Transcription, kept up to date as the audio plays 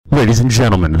Ladies and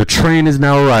gentlemen, the train is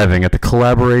now arriving at the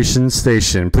collaboration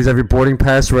station. Please have your boarding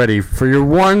pass ready for your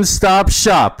one-stop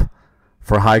shop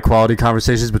for high-quality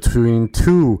conversations between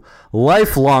two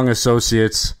lifelong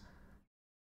associates.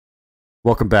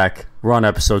 Welcome back. We're on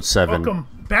episode 7. Welcome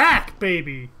back,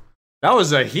 baby. That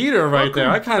was a heater right there.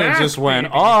 I kind of just went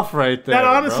off right there. That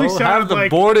honestly bro. sounded Have the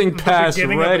like boarding the pass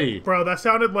beginning ready. Bro, that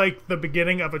sounded like the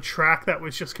beginning of a track that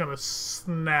was just gonna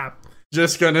snap.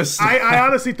 Just gonna snap. I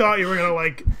honestly thought you were gonna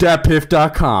like...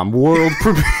 Datpiff.com, world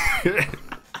premiere.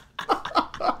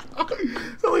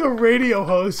 Sound like a radio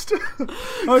host.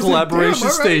 Collaboration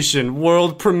station,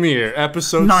 world premiere,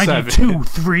 episode 7.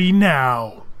 92.3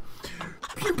 now.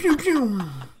 Pew, pew, pew.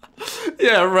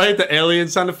 Yeah, right, the alien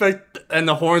sound effect and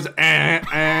the horns.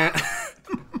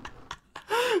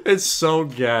 It's so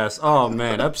gas. Oh,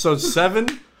 man. Episode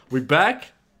 7, we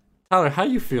back? Tyler, how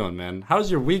you feeling, man? How's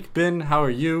your week been? How are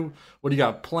you? What do you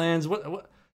got plans? What?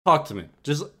 Talk to me.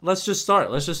 Let's just start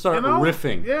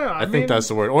riffing. Yeah, I think that's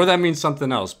the word. Or that means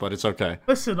something else, but it's okay.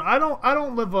 Listen, I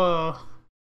don't live a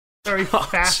very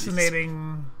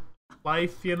fascinating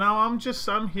life, you know? I'm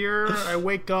here, I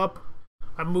wake up,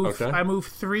 I move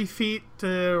 3 feet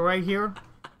to right here.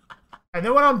 And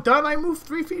then when I'm done, I move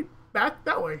 3 feet back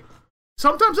that way.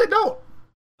 Sometimes I don't.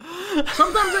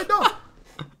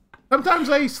 Sometimes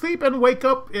I sleep and wake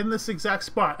up in this exact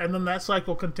spot, and then that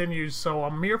cycle continues. So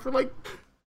I'm here for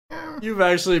You've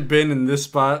actually been in this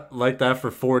spot like that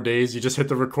for 4 days. You just hit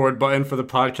the record button for the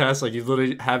podcast, like you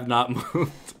literally have not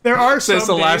moved. There are since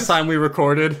the last time we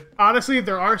recorded. Honestly,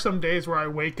 there are some days where I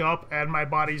wake up and my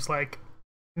body's like,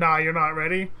 "Nah, you're not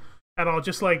ready," and I'll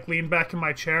just lean back in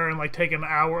my chair and take an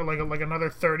hour, like another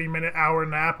 30-minute hour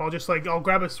nap. I'll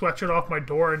grab a sweatshirt off my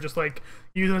door and just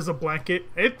use it as a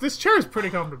blanket. This chair is pretty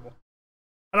comfortable.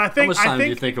 And how much time do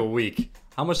you think a week?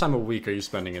 How much time a week are you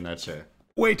spending in that chair?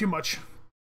 Way too much.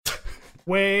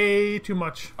 Way too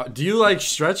much. Do you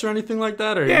stretch or anything like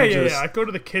that? Or yeah. I go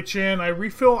to the kitchen. I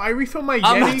refill my Yeti.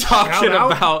 I'm not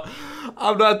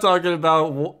talking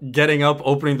about getting up,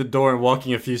 opening the door, and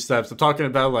walking a few steps. I'm talking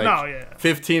about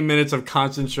 15 minutes of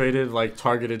concentrated,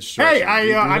 targeted stretching.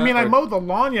 Hey, I mowed the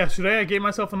lawn yesterday. I gave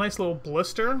myself a nice little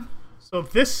blister. So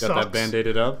this sucks. Got that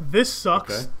band-aided up? This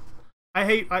sucks. Okay.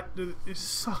 It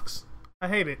sucks. I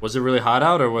hate it. Was it really hot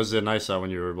out, or was it nice out when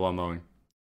you were lawn mowing?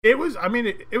 It was.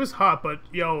 It was hot, but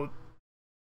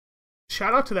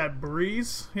shout out to that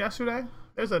breeze yesterday.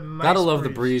 There's a nice. Gotta love the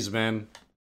breeze, man.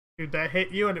 Dude, that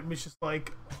hit you, and it was just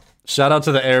Shout out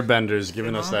to the airbenders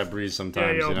giving us that breeze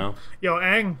sometimes. Yeah, you know. Yo,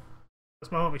 Ang, that's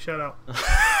my homie. Shout out.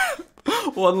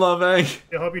 One love, Ang.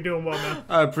 I hope you're doing well, man.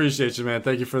 I appreciate you, man.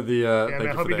 Thank you for the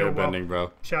airbending,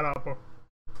 bro. Shout out, bro.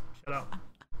 Shout out.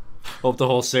 Hope the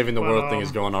whole saving the world thing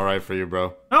is going all right for you,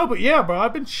 bro. No, but yeah, bro.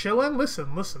 I've been chilling.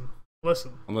 Listen.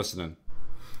 I'm listening.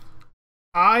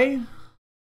 I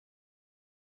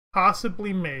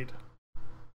possibly made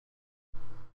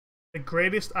the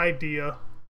greatest idea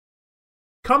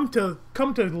come to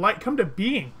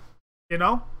being, you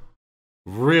know?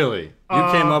 Really?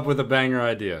 You came up with a banger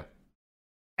idea.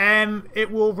 And it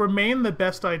will remain the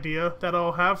best idea that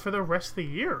I'll have for the rest of the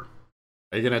year.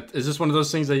 Is this one of those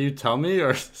things that you tell me,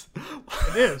 or? It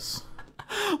is.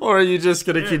 Or are you just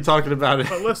gonna keep talking about it?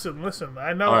 But listen.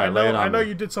 I know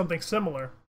you did something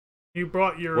similar. You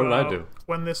brought your. What did I do?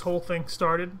 When this whole thing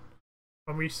started,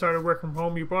 when we started working from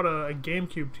home, you brought a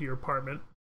GameCube to your apartment.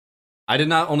 I did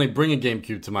not only bring a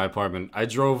GameCube to my apartment. I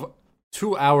drove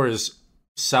 2 hours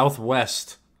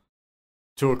southwest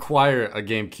to acquire a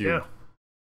GameCube. Yeah.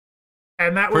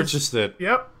 And that purchased it.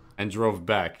 Yep. And drove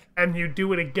back. And you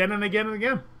do it again and again and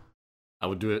again. I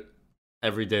would do it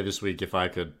every day this week if I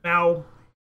could. Now,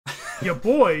 your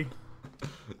boy.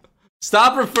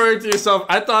 Stop referring to yourself.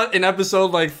 I thought in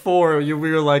episode 4, we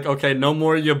were like, okay, no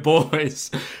more your boys.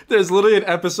 There's literally an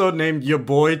episode named Your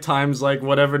Boy times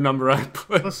whatever number I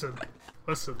put. Listen.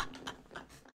 I'm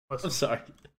sorry.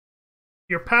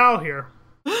 Your pal here.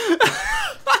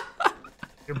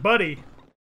 Your buddy.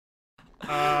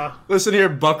 Listen here,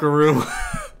 buckaroo.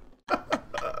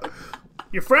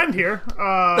 Your friend here.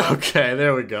 Okay,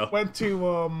 there we go. Went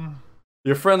to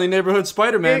your friendly neighborhood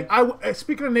Spider-Man. Hey,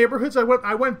 speaking of neighborhoods, I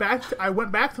went back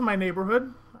to my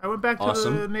neighborhood. I went back to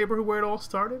the neighborhood where it all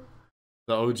started.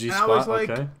 The OG and spot. I was like,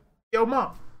 okay. Yo,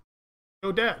 mom.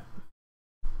 Yo, dad.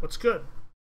 What's good?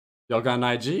 Y'all got an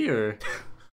IG or?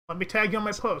 Let me tag you on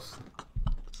my post.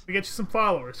 We get you some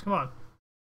followers. Come on.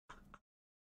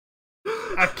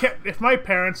 If my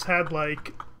parents had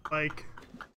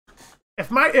if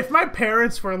my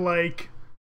parents were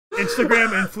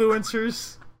Instagram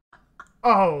influencers,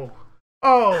 oh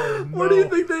no. What do you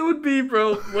think they would be,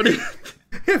 bro? What do you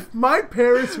If my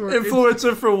parents were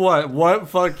Influencer for what? What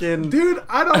fucking... Dude,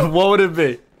 I don't... What would it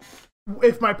be?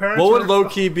 If my parents What would were...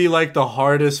 low-key be like the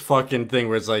hardest fucking thing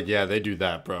where it's like, yeah, they do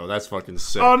that, bro. That's fucking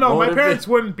sick. Oh, no, what my parents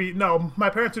wouldn't be... No, my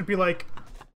parents would be like,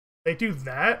 they do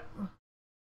that?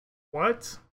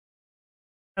 What?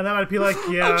 And then I'd be like,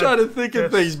 yeah... I'm trying to think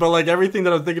of things, but like everything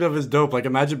that I'm thinking of is dope. Like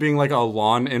imagine being like a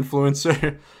lawn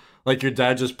influencer. Like your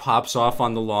dad just pops off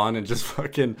on the lawn and just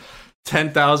fucking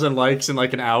 10,000 likes in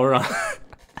like an hour on...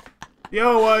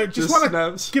 Yo, I just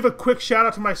want to give a quick shout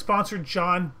out to my sponsor,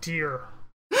 John Deere,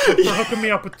 for hooking me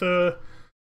up with the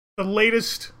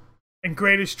latest and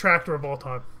greatest tractor of all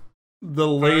time. The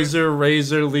Laser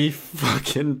Razor Leaf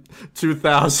fucking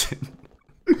 2000.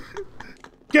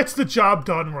 Gets the job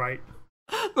done right.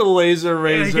 The Laser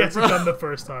Razor. And he gets it done the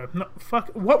first time. No, fuck.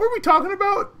 What were we talking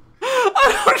about?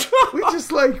 I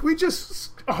don't know. We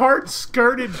just hard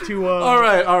skirted to all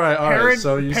right.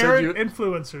 So you said you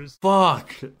influencers.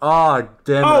 Fuck. Oh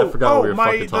damn it! I forgot what we were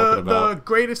fucking talking about. The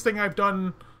greatest thing I've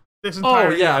done this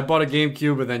entire year. I bought a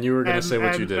GameCube, and then you were gonna say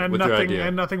what you did with your idea.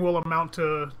 And nothing will amount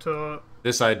to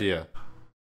this idea.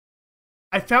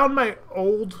 I found my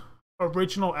old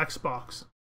original Xbox.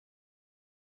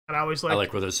 And I was like, I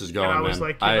like where this is going, man. I was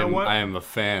like, you know what? I am a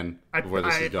fan of where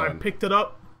this is going. I picked it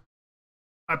up.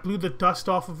 I blew the dust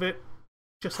off of it,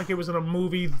 just like it was in a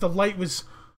movie. The light was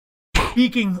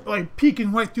peeking right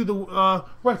through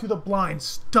the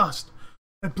blinds. Dust.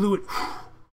 I blew it,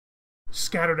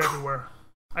 scattered everywhere.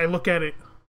 I look at it,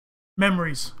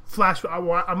 memories, flash.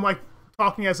 I'm like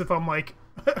talking as if I'm like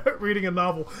reading a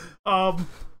novel.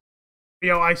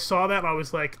 I saw that and I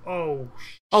was like, oh.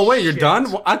 Oh wait, you're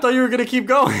done? I thought you were gonna keep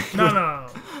going. No.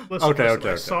 Listen, okay.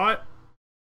 I saw it.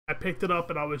 I picked it up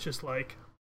and I was just like,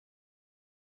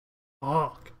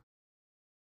 fuck.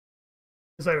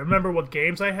 Because I remember what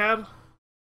games I had.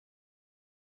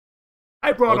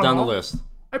 I brought them down all. the list.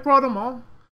 I brought them all.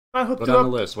 I hooked Go it down up.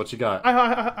 the list. What you got?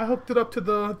 I hooked it up to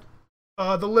the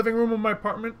living room of my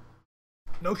apartment.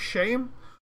 No shame,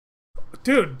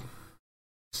 dude.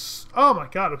 Oh my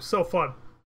god, it was so fun.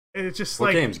 It's just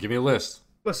what games? Give me a list.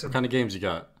 Listen, what kind of games you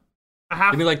got?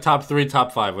 Give me like top 3,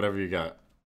 top 5, whatever you got.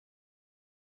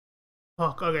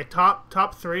 Okay,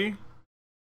 top 3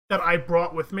 that I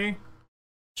brought with me.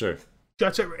 Sure.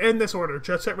 Jet Set in this order: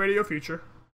 Jet Set Radio Future.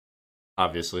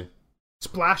 Obviously.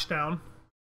 Splashdown.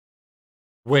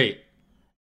 Wait.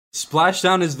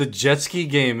 Splashdown is the jet ski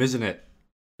game, isn't it?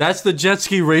 That's the jet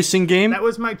ski racing game? That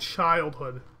was my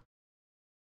childhood.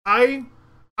 I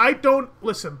don't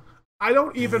listen. I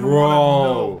don't even want to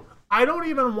know. I don't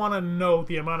even want to know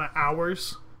the amount of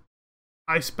hours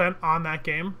I spent on that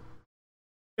game.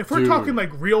 If we're talking like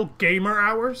real gamer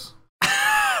hours,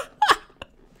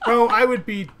 bro, I would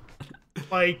be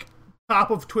like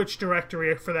top of Twitch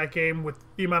directory for that game with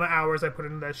the amount of hours I put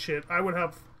into that shit. I would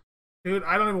have, dude.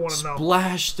 I don't even want to know.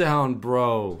 Splashdown,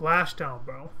 bro. Splashdown,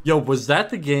 bro. Yo, was that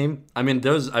the game? I mean,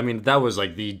 that was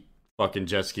like the fucking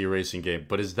jet ski racing game.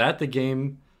 But is that the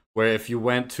game where if you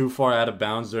went too far out of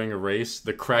bounds during a race,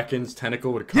 the Kraken's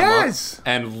tentacle would come up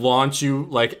and launch you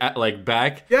like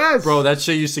back? Yes, bro, that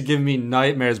shit used to give me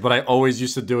nightmares, but I always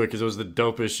used to do it because it was the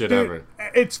dopest shit ever.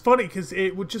 It's funny because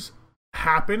it would just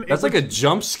happen. That's like a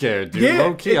jump scare, dude. Yeah,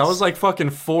 low key, I was like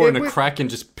fucking 4 and a Kraken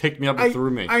just picked me up and threw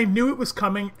me. I knew it was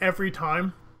coming every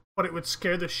time, but it would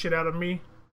scare the shit out of me.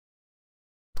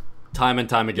 Time and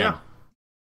time again. Yeah.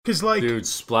 Cause like, dude,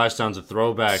 Splashdown's a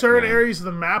throwback. Certain areas of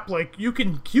the map, like you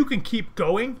can keep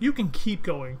going,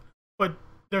 but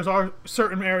there's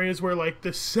certain areas where like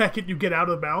the second you get out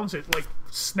of the bounds, it like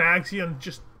snags you and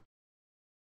just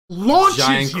launches you.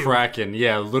 Giant Kraken,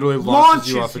 yeah, literally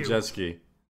launches you off a jet ski.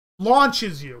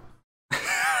 Launches you.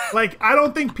 Like I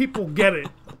don't think people get it.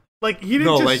 Like he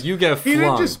didn't like you get flung. He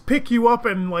didn't just pick you up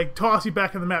and like toss you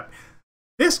back in the map.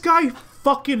 This guy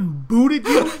fucking booted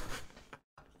you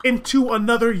into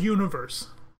another universe.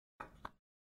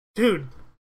 Dude.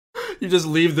 You just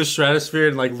leave the stratosphere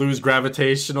and like lose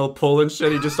gravitational pull and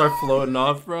shit. You just start floating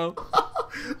off, bro.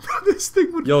 Bro, this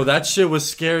thing would... Yo, that shit was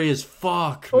scary as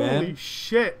fuck, man. Holy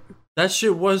shit. That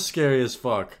shit was scary as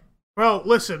fuck. Bro,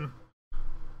 listen.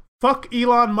 Fuck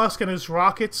Elon Musk and his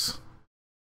rockets.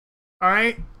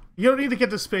 Alright? You don't need to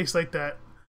get to space like that.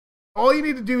 All you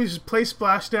need to do is just play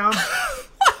Splashdown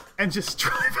and just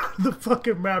drive out of the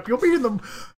fucking map. You'll be in the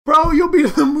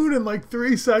moon in like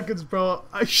 3 seconds, bro.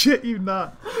 I shit you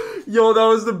not. Yo, that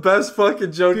was the best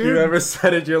fucking joke you ever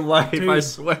said in your life, I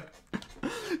swear.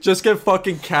 Just get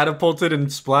fucking catapulted and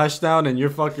Splashdown and you're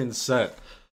fucking set.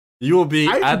 You will be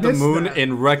at the moon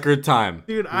in record time.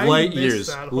 Dude, light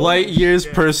years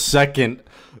per second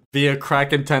via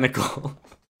Kraken tentacle.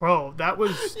 Bro, that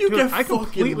was... You dude, get I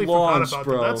completely fucking launched, forgot about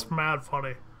bro. that. That's mad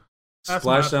funny. That's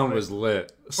Splashdown was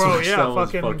lit. Bro, yeah, Splashdown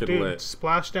was fucking dude, lit.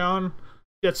 Splashdown,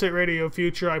 Jet Set Radio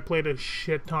Future, I played a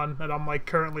shit ton, and I'm like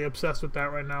currently obsessed with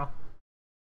that right now.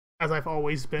 As I've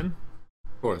always been.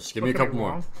 Of course, give me a couple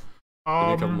more. Give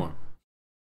me a couple more.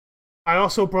 I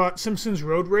also brought Simpsons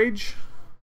Road Rage.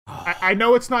 I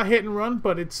know it's not hit and run,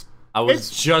 but it's... I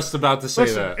was just about to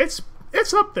say that.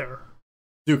 It's up there.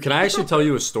 Dude, can I actually tell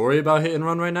you a story about hit and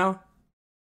run right now?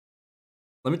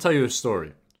 Let me tell you a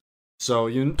story. So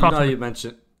you know how you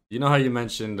mentioned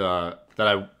that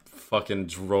I fucking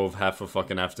drove half a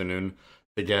fucking afternoon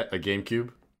to get a GameCube?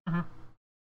 Mm-hmm.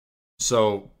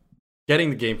 So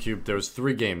getting the GameCube, there was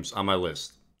 3 games on my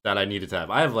list that I needed to have.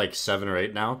 I have like 7 or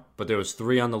 8 now, but there was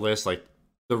 3 on the list. Like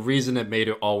the reason it made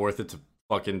it all worth it to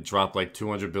fucking drop like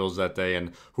 200 bills that day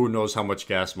and who knows how much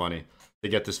gas money to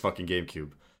get this fucking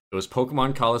GameCube. It was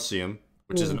Pokemon Coliseum,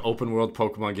 which is an open world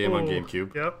Pokemon game on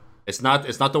GameCube. Yep. It's not the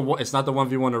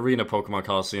 1v1 arena Pokemon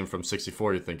Coliseum from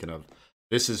 64 you're thinking of.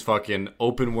 This is fucking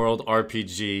open world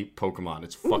RPG Pokemon.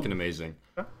 It's fucking amazing.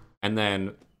 Yeah. And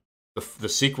then the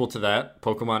sequel to that,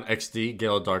 Pokemon XD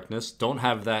Gale of Darkness, don't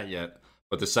have that yet,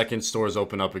 but the second stores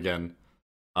open up again.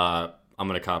 I'm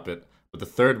gonna cop it. But the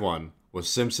third one was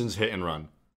Simpsons Hit and Run.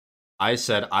 I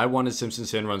said I wanted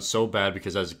Simpsons Hit and Run so bad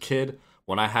because as a kid,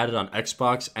 when I had it on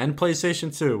Xbox and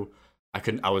PlayStation 2,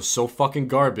 I was so fucking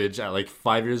garbage at like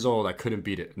 5 years old, I couldn't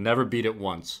beat it. Never beat it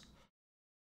once.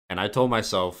 And I told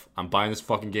myself, I'm buying this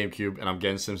fucking GameCube and I'm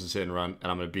getting Simpsons Hit and Run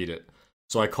and I'm gonna beat it.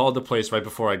 So I called the place right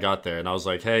before I got there and I was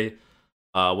like, hey,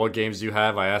 what games do you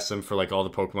have? I asked them for like all the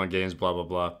Pokemon games, blah, blah,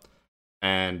 blah.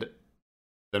 And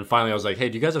then finally I was like, hey,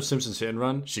 do you guys have Simpsons Hit and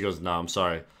Run? She goes, no, I'm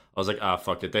sorry. I was like,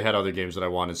 fuck it. They had other games that I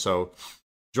wanted. So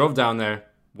drove down there,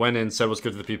 went in, said what's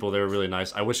good to the people. They were really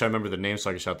nice. I wish I remember the names so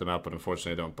I could shout them out, but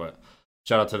unfortunately I don't. But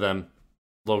shout out to them.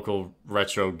 Local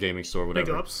retro gaming store,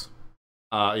 whatever. Big ups.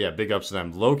 Yeah, big ups to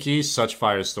them. Low key, such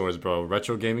fire stores, bro.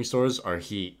 Retro gaming stores are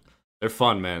heat. They're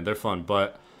fun, man. They're fun.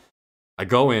 But I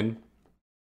go in,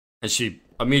 and she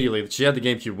had the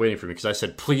GameCube waiting for me because I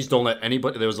said, please don't let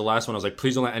anybody. There was the last one. I was like,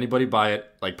 please don't let anybody buy it.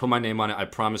 Like, put my name on it. I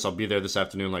promise I'll be there this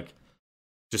afternoon. Like,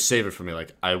 just save it for me.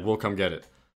 Like, I will come get it.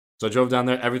 So I drove down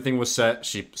there. Everything was set.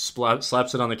 She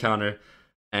slaps it on the counter.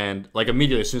 And, like,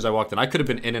 immediately, as soon as I walked in, I could have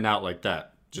been in and out like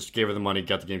that. Just gave her the money,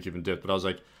 got the GameCube, and dipped. But I was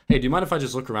like, hey, do you mind if I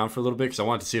just look around for a little bit? Because I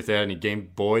wanted to see if they had any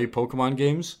Game Boy Pokemon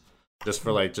games. Just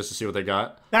to see what they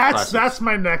got. That's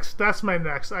my next.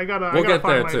 I gotta. We'll get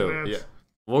there find too. my Yeah,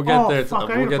 we'll get there. Fuck,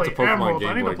 We'll get to Pokemon Emerald. Game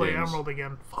I need Boy to play games. Emerald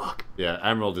again. Fuck. Yeah,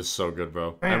 Emerald is so good,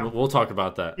 bro. Damn. We'll talk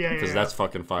about that because that's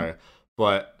fucking fire.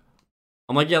 But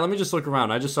I'm like, yeah, let me just look around.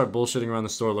 I just start bullshitting around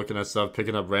the store, looking at stuff,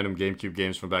 picking up random GameCube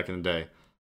games from back in the day.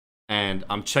 And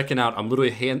I'm checking out. I'm literally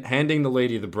handing the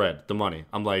lady the money.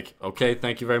 I'm like, okay,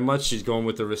 thank you very much. She's going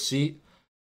with the receipt.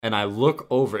 And I look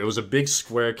over. It was a big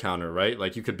square counter, right?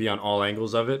 Like you could be on all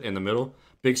angles of it in the middle.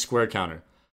 Big square counter.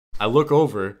 I look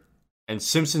over, and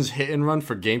Simpsons Hit and Run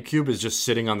for GameCube is just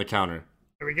sitting on the counter.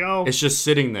 There we go. It's just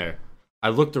sitting there. I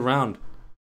looked around,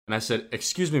 and I said,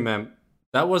 excuse me, ma'am.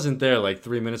 That wasn't there like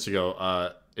 3 minutes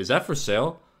ago. Is that for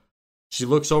sale? She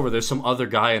looks over. There's some other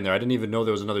guy in there. I didn't even know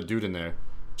there was another dude in there.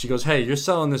 She goes, hey, you're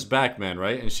selling this back, man,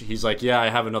 right? And he's like, yeah, I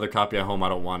have another copy at home. I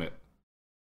don't want it.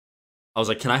 I was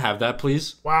like, can I have that,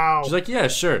 please? Wow. She's like, yeah,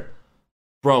 sure.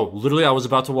 Bro, literally, I was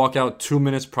about to walk out 2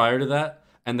 minutes prior to that,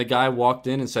 and the guy walked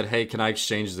in and said, hey, can I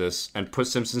exchange this? And put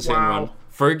Simpsons Hit and Run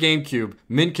for a GameCube,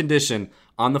 mint condition,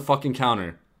 on the fucking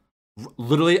counter.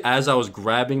 Literally, as I was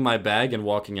grabbing my bag and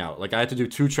walking out. Like, I had to do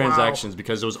 2 transactions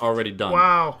because it was already done.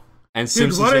 Wow. And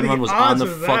Simpsons Hit and Run was on the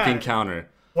fucking counter.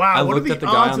 Wow, I looked at the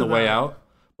guy on the way that? out.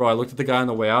 Bro, I looked at the guy on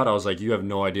the way out. I was like, you have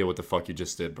no idea what the fuck you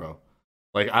just did, bro.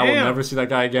 Like, I will never see that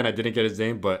guy again. I didn't get his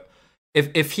name, but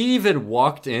if he even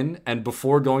walked in and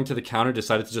before going to the counter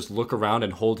decided to just look around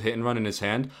and hold Hit and Run in his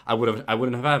hand, I wouldn't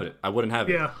have it. I wouldn't have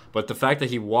it. Yeah. But the fact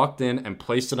that he walked in and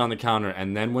placed it on the counter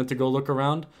and then went to go look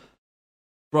around,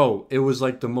 bro, it was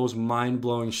like the most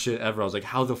mind-blowing shit ever. I was like,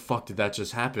 how the fuck did that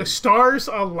just happen? The stars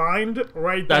aligned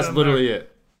right That's then literally there.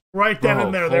 it. Right then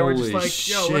and there. They were just holy like,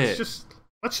 yo, shit.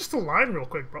 let's just align real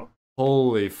quick, bro.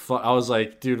 Holy fuck. I was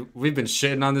like, dude, we've been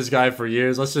shitting on this guy for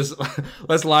years.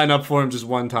 Let's line up for him just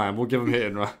one time. We'll give him Hit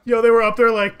and Run. Yo, they were up there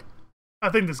like, I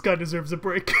think this guy deserves a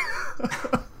break.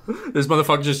 This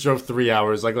motherfucker just drove 3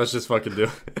 hours. Like, let's just fucking do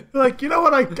it. Like, you know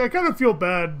what? I kind of feel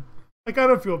bad.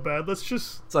 Let's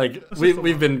just... It's like,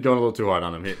 we've been going a little too hard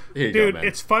on him. Here you Dude, go, man.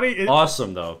 it's funny.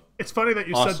 Awesome, though. It's funny that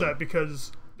you Awesome. said that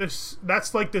because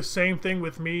that's like the same thing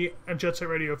with me and Jet Set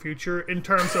Radio Future in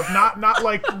terms of not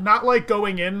like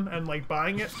going in and like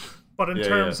buying it, but in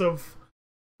terms of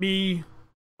me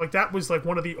Like that was like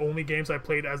one of the only games I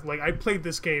played as like I played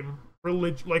this game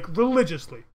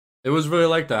religiously. It was really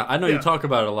like that. I know you talk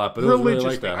about it a lot, but it was really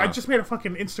like that. Huh? I just made a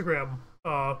fucking Instagram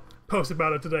post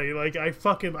about it today. Like I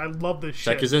love this shit.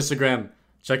 Check his Instagram.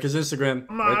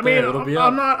 It'll be up.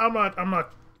 I'm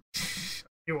not.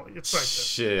 It's right there.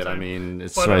 Shit, I mean,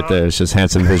 it's right there. It's just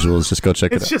handsome visuals. Just go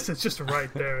check it out. It's just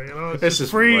right there. You know, it's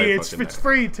just free. It's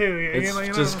free too. You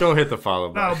know, just go hit the follow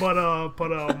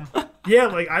button. No, yeah,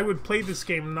 like I would play this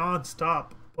game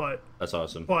nonstop. But that's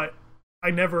awesome. But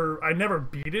I never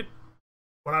beat it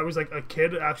when I was like a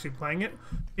kid actually playing it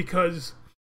because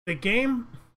the game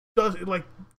does like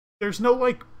there's no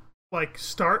like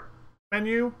start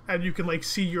menu and you can like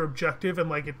see your objective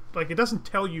and it doesn't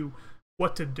tell you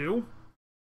what to do.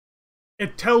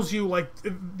 It tells you like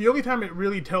the only time it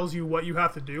really tells you what you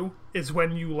have to do is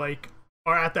when you like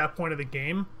are at that point of the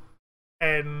game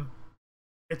and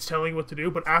it's telling you what to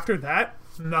do, but after that,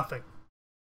 nothing.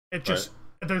 It just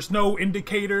there's no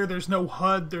indicator, there's no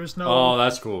HUD, there's no Oh,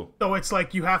 that's cool. So it's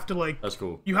like you have to That's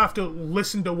cool. You have to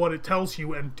listen to what it tells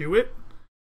you and do it.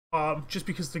 Just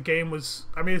because the game was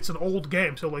I mean it's an old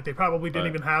game, so like they probably didn't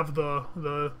even have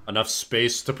the enough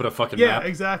space to put a fucking Yeah, map.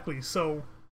 exactly. So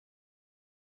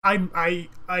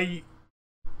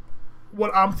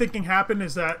what I'm thinking happened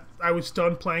is that I was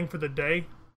done playing for the day,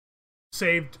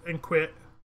 saved and quit.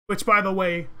 Which, by the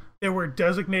way, there were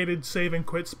designated save and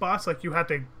quit spots. Like you had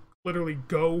to literally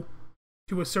go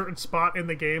to a certain spot in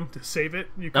the game to save it.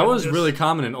 That was really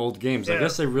common in old games. Yeah. I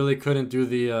guess they really couldn't do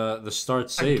the start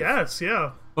save. I guess,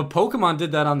 yeah. But Pokemon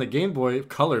did that on the Game Boy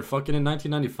Color, fucking in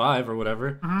 1995 or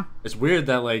whatever. Mm-hmm. It's weird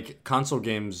that like console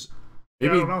games.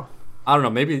 Maybe I don't know. I don't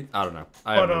know. Maybe I don't know.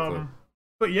 I have no clue.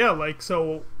 But yeah, like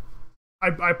so,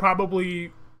 I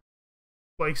probably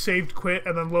like saved, quit,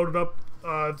 and then loaded up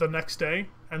the next day,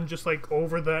 and just like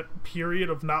over that period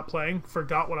of not playing,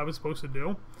 forgot what I was supposed to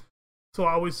do. So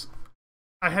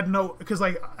I had no because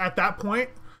like at that point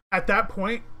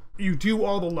you do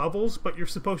all the levels, but you're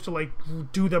supposed to like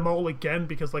do them all again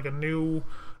because like a new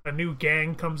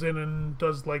gang comes in and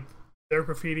does like their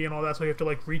graffiti and all that, so you have to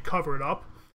like recover it up.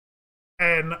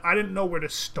 And I didn't know where to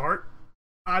start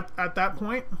at that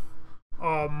point.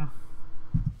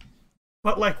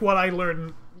 But like what I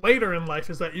learned later in life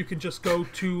is that you can just go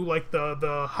to like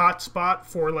the hot spot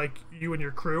for like you and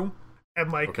your crew,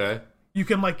 and like you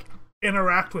can like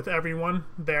interact with everyone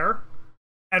there.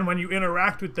 And when you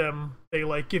interact with them, they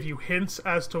like give you hints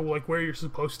as to like where you're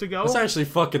supposed to go. That's actually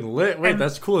fucking lit. Wait,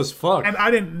 that's cool as fuck. And I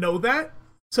didn't know that,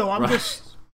 so I'm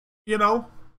just, you know,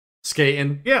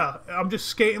 skating. Yeah, I'm just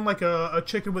skating like a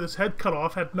chicken with his head cut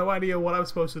off. Had no idea what I was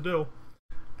supposed to do,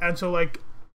 and so like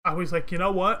I was like, you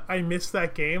know what? I missed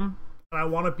that game, and I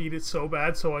want to beat it so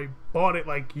bad. So I bought it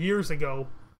like years ago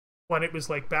when it was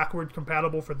like backward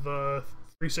compatible for the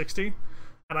 360,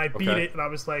 and I beat it, and I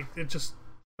was like, it just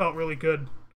felt really good.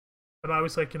 And I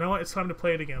was like, you know what? It's time to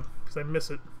play it again because I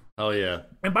miss it. Oh yeah.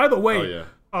 And by the way,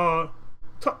 how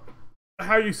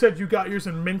you said you got yours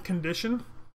in mint condition,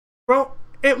 bro?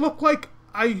 It looked like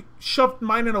I shoved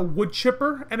mine in a wood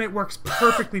chipper, and it works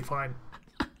perfectly fine.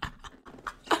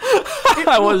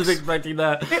 I wasn't expecting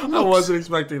that. I wasn't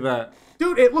expecting that.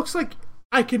 Dude, it looks like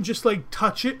I can just like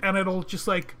touch it, and it'll just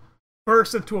like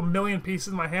burst into a million pieces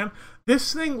in my hand.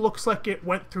 This thing looks like it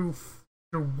went through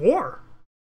war.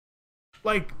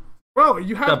 Like, bro,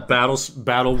 you have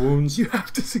battle wounds. You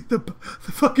have to see the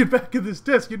fucking back of this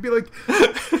disc. You'd be like,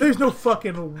 "There's no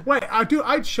fucking way."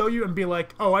 I'd show you and be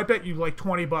like, "Oh, I bet you like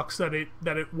 $20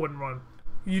 that it wouldn't run."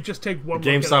 You just take one.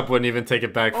 GameStop wouldn't even take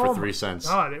it back for 3 cents.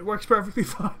 God, it works perfectly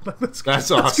fine. Like, That's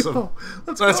awesome.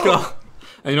 Let's go.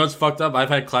 And you know what's fucked up? I've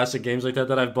had classic games like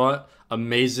that I've bought.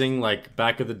 Amazing, like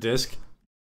back of the disc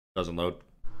doesn't load.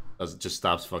 Just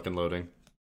stops fucking loading.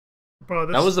 Bro,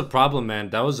 that was the problem, man.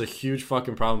 That was a huge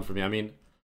fucking problem for me. I mean,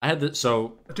 I had the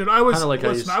dude. I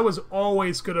was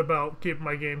always good about keeping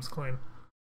my games clean.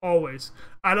 Always.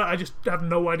 I just have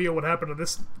no idea what happened to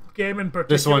this game in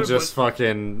particular. This one just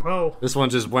bro. This one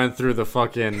just went through the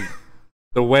fucking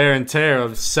the wear and tear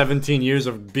of 17 years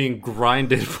of being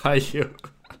grinded by you.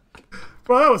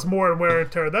 Bro, that was more than wear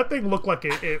and tear. That thing looked like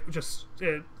it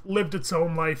lived its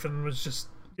own life and was just,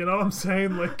 you know what I'm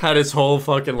saying? Like, had its whole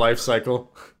fucking life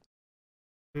cycle.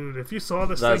 Dude, if you saw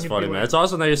this That's funny, man. It's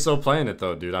awesome that you're still playing it,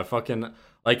 though, dude. I fucking...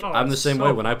 Like, I'm the same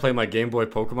way. When I play my Game Boy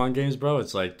Pokemon games, bro,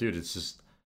 it's like, dude, it's just...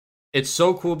 It's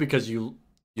so cool because you're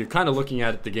kind of looking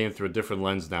at the game through a different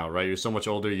lens now, right? You're so much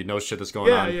older, you know shit that's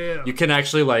going on. Yeah. You can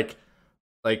actually, like,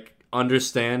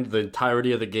 understand the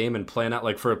entirety of the game and plan out,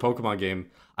 like, for a Pokemon game.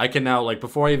 I can now, like,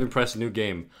 before I even press a new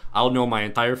game, I'll know my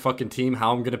entire fucking team,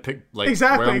 how I'm gonna pick, like,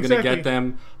 where I'm gonna get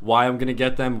them, why I'm gonna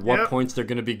get them, what points they're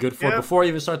gonna be good for before I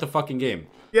even start the fucking game.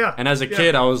 Yeah. And as a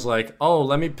kid, I was like, oh,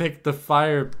 let me pick the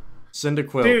fire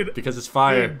Cyndaquil because it's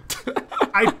fire. Dude,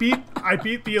 I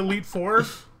beat the Elite Four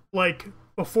like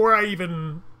before I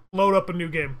even load up a new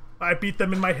game. I beat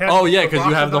them in my head. Oh yeah, because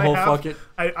you have the whole fucking.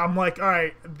 I'm like, all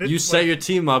right. You set your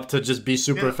team up to just be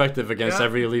super effective against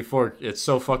every Elite Four. It's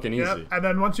so fucking easy. And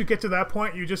then once you get to that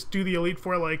point, you just do the Elite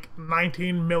Four like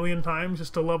 19 million times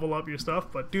just to level up your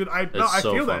stuff. But dude, I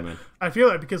feel that. Man. I feel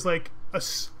that because like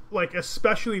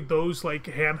especially those like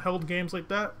handheld games like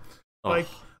that. Like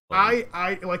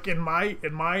I like in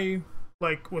my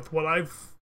like with what I've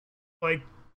like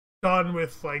done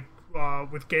with like.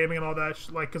 With gaming and all that,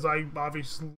 like, because I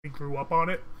obviously grew up on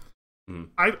it.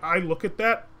 I look at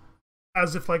that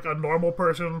as if like a normal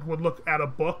person would look at a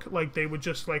book. Like they would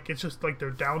just like it's just like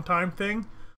their downtime thing.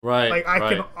 Right.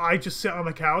 Like I just sit on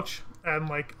the couch and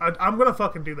like I'm gonna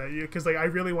fucking do that because like I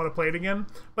really want to play it again.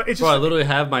 But it's just. Bro, I literally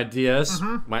have my DS,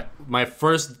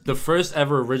 the first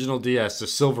ever original DS, the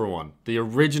silver one, the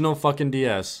original fucking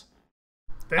DS.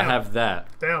 Damn. I have that.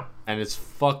 Damn. And it's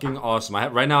fucking awesome.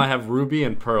 Right now I have Ruby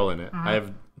and Pearl in it. I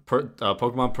have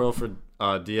Pokemon Pearl for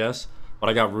DS, but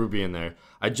I got Ruby in there.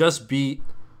 I just beat...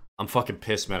 I'm fucking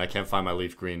pissed, man. I can't find my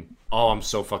Leaf Green. Oh, I'm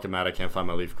so fucking mad I can't find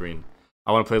my Leaf Green.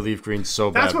 I want to play Leaf Green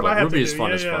so bad, but Ruby is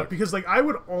fun as fuck. Because like I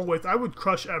would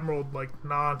crush Emerald like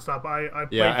nonstop.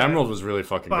 Emerald was really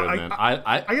fucking good, man.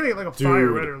 I gotta get like a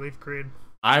Fire Red or Leaf Green.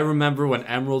 I remember when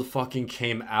Emerald fucking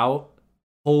came out.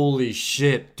 Holy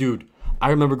shit, dude. I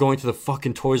remember going to the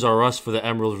fucking Toys R Us for the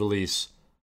Emerald release.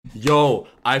 Yo,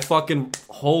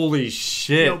 holy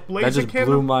shit. Yo, that just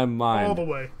blew my mind. All the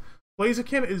way.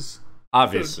 Blaziken is...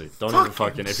 Obviously. Dude, don't even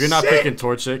fucking... If you're not picking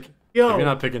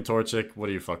Torchic, what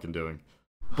are you fucking doing?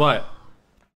 But,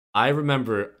 I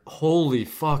remember, holy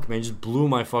fuck, man, it just blew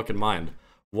my fucking mind.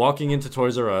 Walking into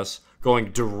Toys R Us,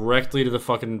 going directly to the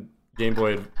fucking Game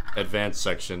Boy Advance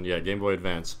section. Yeah, Game Boy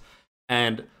Advance.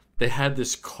 And they had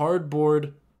this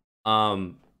cardboard...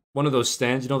 one of those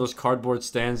stands, you know those cardboard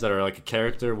stands that are like a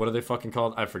character, what are they fucking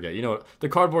called? I forget. You know, the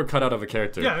cardboard cutout of a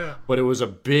character. Yeah. But it was a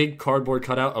big cardboard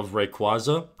cutout of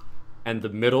Rayquaza, and the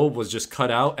middle was just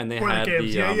cut out, and they had the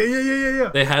yeah.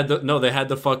 They had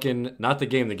the fucking, not the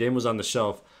game was on the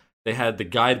shelf. They had the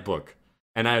guidebook.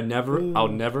 And I'll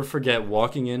never forget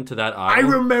walking into that aisle. I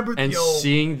remember and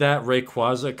seeing that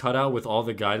Rayquaza cutout with all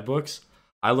the guidebooks.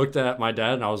 I looked at my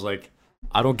dad and I was like,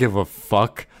 I don't give a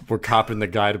fuck. We're copping the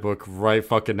guidebook right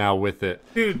fucking now with it.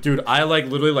 Dude, I like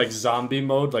literally like zombie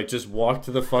mode, like just walked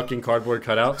to the fucking cardboard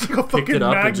cutout, picked it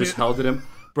up and just held it in.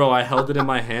 Bro, I held it in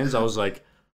my hands. I was like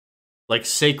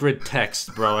sacred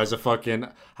text, bro, as a fucking,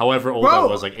 however old I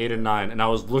was, like 8 or 9. And I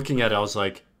was looking at it, I was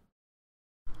like,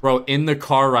 bro, in the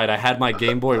car ride, I had my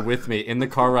Game Boy with me in the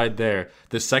car ride there.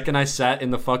 The second I sat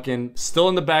in the fucking, still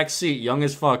in the back seat, young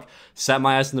as fuck, sat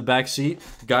my ass in the back seat,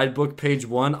 guidebook page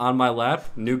 1 on my lap,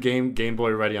 new Game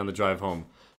Boy ready on the drive home.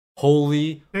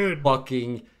 Holy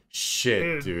fucking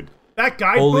shit, dude. That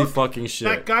guidebook, holy fucking shit.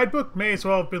 That guidebook may as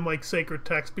well have been like sacred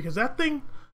text because that thing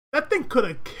could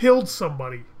have killed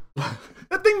somebody.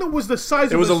 That thing that was the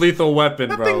size it was a lethal weapon,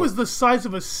 bro. That thing was the size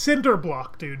of a cinder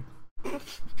block, dude.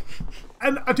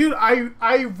 And dude,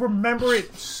 I remember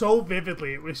it so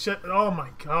vividly. It was just, oh my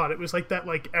god, it was like that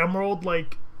like emerald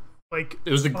like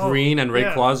it was the green and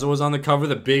Rayquaza was on the cover,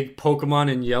 the big Pokemon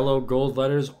in yellow gold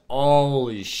letters.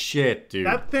 Holy shit, dude.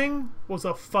 That thing was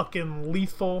a fucking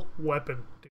lethal weapon,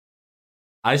 dude.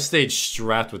 I stayed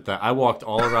strapped with that. I walked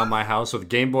all around my house with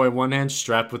Game Boy in one hand,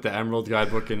 strapped with the Emerald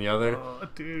guidebook in the other. Oh,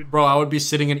 dude. Bro, I would be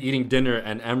sitting and eating dinner,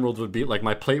 and Emerald would be, like,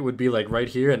 my plate would be, like, right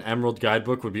here, and Emerald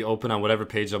guidebook would be open on whatever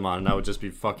page I'm on, and I would just be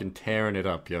fucking tearing it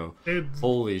up, yo. Dude,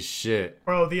 holy shit.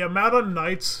 Bro, the amount of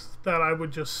nights that I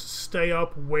would just stay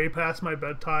up way past my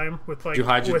bedtime with, like... Did you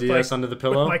hide your DS under the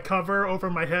pillow? With my cover over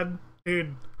my head.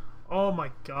 Dude, oh my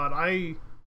god,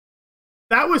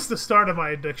 that was the start of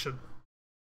my addiction.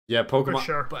 Yeah, Pokemon. For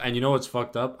sure. And you know what's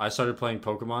fucked up? I started playing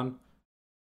Pokemon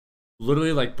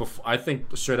literally like before. I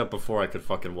think straight up before I could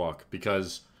fucking walk,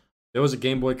 because there was a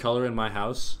Game Boy Color in my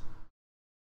house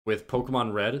with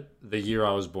Pokemon Red the year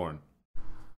I was born.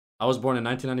 I was born in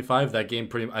 1995.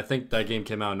 I think that game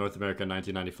came out in North America in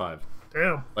 1995.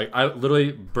 Damn. Like I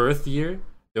literally birth year.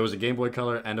 There was a Game Boy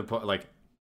Color and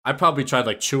I probably tried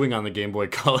like chewing on the Game Boy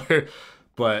Color.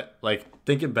 But, like,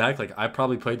 thinking back, like, I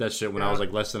probably played that shit when I was,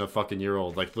 like, less than a fucking year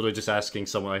old. Like, literally just asking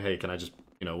someone, like, hey, can I just,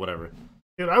 you know, whatever.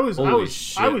 Dude, I was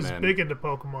big into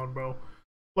Pokemon, bro.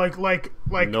 Like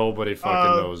nobody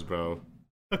fucking knows, bro.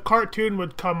 The cartoon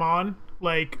would come on,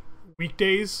 like,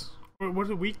 weekdays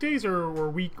Was it weekdays or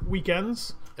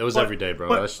weekends? It was every day, bro.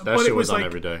 That shit was on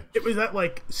every day. It was at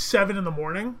like 7 in the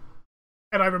morning,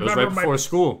 and I remember it was right before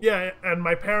school. Yeah, and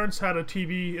my parents had a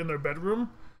TV in their bedroom,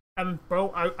 and bro,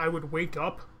 I would wake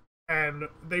up and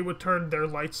they would turn their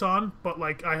lights on, but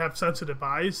like I have sensitive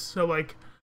eyes, so like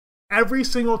every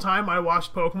single time I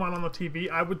watched Pokemon on the TV,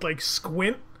 I would like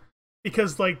squint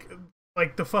because like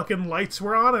the fucking lights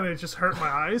were on and it just hurt my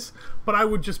eyes. But I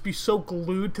would just be so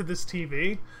glued to this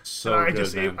TV. So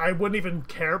man. I wouldn't even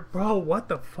care, bro. What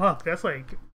the fuck? That's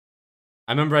like.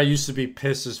 I remember I used to be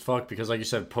pissed as fuck because, like you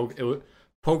said,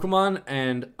 Pokemon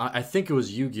and I think it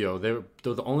was Yu-Gi-Oh. They were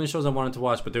the only shows I wanted to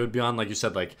watch, but they would be on, like you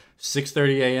said, like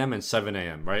 6:30 a.m. and 7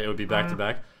 a.m. Right? It would be back to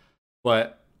back.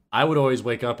 But I would always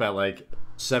wake up at like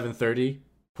 7:30,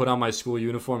 put on my school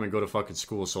uniform, and go to fucking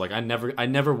school. So like I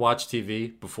never watched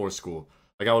TV before school.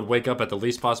 Like I would wake up at the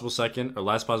least possible second or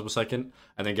last possible second,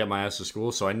 and then get my ass to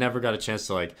school. So I never got a chance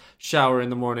to like shower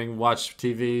in the morning, watch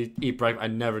TV, eat breakfast. I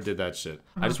never did that shit.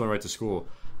 I just went right to school,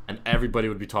 and everybody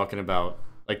would be talking about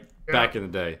like back in the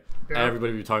day.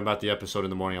 Everybody would be talking about the episode in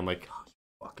the morning. I'm like, oh,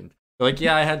 fucking. They're like,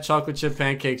 yeah, I had chocolate chip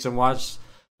pancakes and watched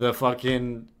the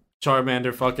fucking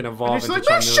Charmander fucking evolve into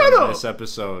Charmander in this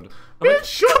episode. I'm man, like,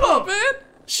 shut up, man!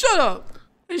 Shut up!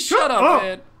 Hey, shut up,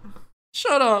 man!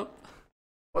 Shut up!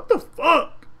 What the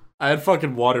fuck? I had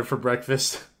fucking water for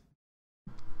breakfast.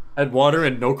 I had water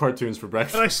and no cartoons for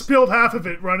breakfast. And I spilled half of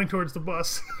it running towards the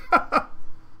bus.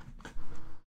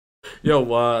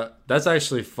 Yo, that's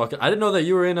actually fucking. I didn't know that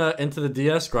you were into the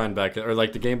DS grind back, or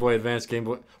like the Game Boy Advance, Game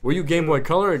Boy. Were you Game Boy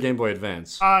Color or Game Boy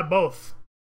Advance? Both.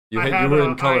 You were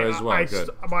in color as well. Good.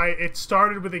 It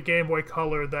started with a Game Boy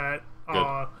Color that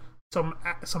some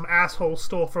asshole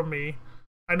stole from me.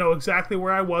 I know exactly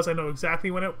where I was. I know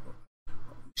exactly when it.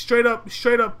 Straight up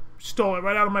stole it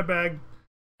right out of my bag,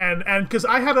 and because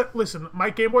I had my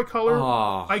Game Boy Color.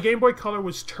 My Game Boy Color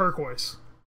was turquoise.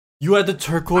 You had the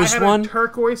turquoise one? I had a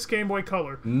turquoise Game Boy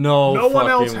Color. No one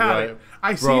else had it.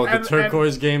 The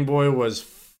turquoise Game Boy was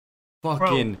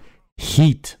fucking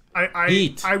heat.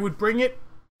 I would bring it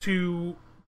to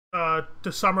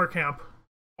summer camp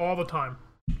all the time.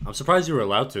 I'm surprised you were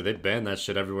allowed to. They banned that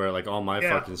shit everywhere, like all my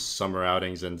fucking summer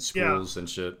outings and schools and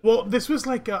shit. Well, this was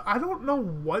like I don't know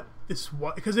what this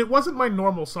was because it wasn't my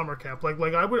normal summer camp. Like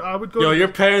I would go. Yo, your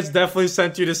parents definitely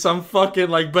sent you to some fucking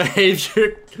like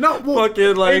behavior. No, well,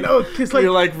 fucking like, because like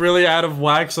you're like really out of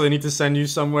whack, so they need to send you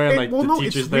somewhere and like the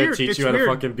teachers there teach you how to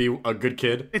fucking be a good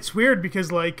kid. It's weird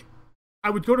because like I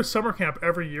would go to summer camp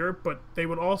every year, but they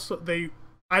would also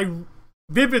I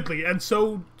vividly and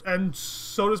so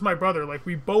does my brother. Like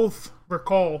we both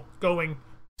recall going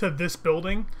to this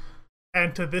building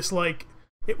and to this like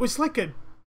it was like a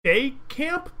day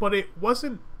camp, but it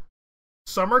wasn't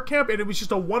summer camp, and it was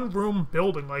just a one-room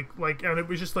building, like and it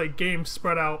was just like games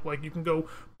spread out. Like you can go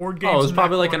board games. Oh, it was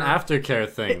probably like an aftercare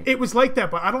thing. It was like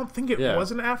that, but I don't think it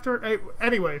was an after.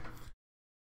 Anyway,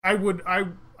 I would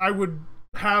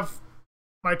have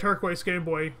my turquoise Game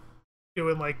Boy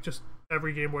doing like just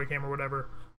every Game Boy game or whatever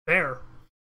there,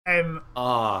 and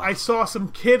I saw some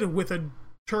kid with a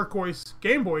turquoise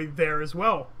Game Boy there as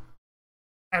well,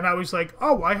 and I was like,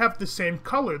 oh, I have the same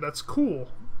color, that's cool,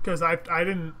 because I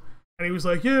didn't. And he was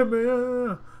like, yeah,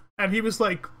 man, and he was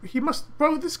like,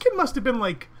 this kid must have been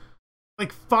like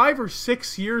 5 or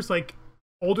 6 years like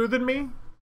older than me,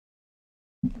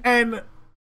 and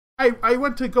I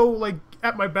went to go like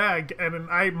at my bag, and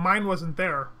mine wasn't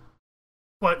there.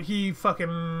 But he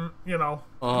fucking, he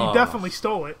definitely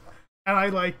stole it. And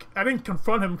I didn't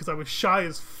confront him because I was shy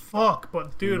as fuck.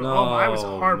 But dude, I was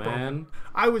heartbroken. Man.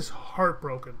 I was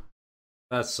heartbroken.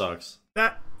 That sucks.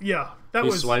 You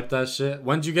swiped that shit?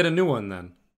 When did you get a new one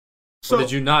then? So, or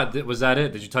did you not? Was that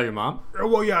it? Did you tell your mom?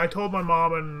 Well, yeah, I told my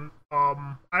mom, and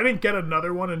I didn't get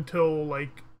another one until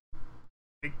like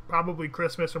probably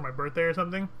Christmas or my birthday or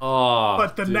something. Oh,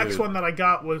 but the next one that I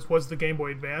got was the Game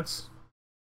Boy Advance.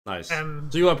 Nice.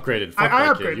 And so you upgraded. Fuck I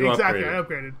that upgraded. Kid. Exactly, I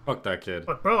upgraded. Fuck that kid.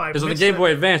 But bro, because on the Game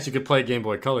Boy Advance, you could play Game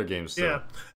Boy Color games still. Yeah.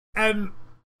 And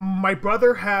my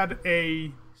brother had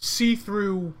a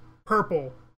see-through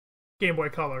purple Game Boy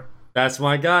Color. That's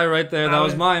my guy right there. That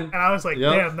was mine. And I was like,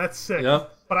 damn, that's sick.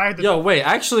 Yep. But I had to. Yo, wait.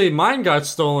 Actually, mine got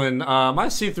stolen. My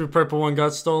see-through purple one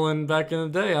got stolen back in the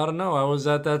day. I don't know. I was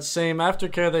at that same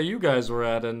aftercare that you guys were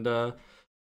at, and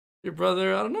your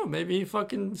brother, I don't know. Maybe he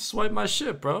fucking swiped my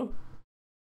shit, bro.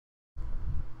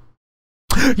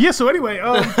 Yeah, so anyway,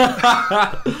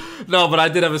 no, but I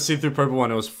did have a see-through purple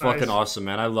one. It was fucking awesome,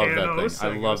 man. I love that thing.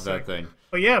 I love that thing.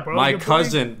 But yeah, bro.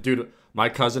 My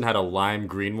cousin had a lime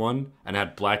green one and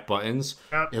had black buttons.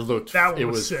 It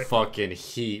was sick. Fucking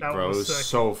heat, bro. It was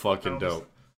so fucking dope.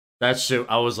 That shit,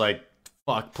 I was like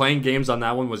Fuck, playing games on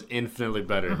that one was infinitely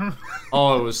better.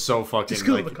 Oh, it was so fucking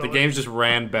like the games just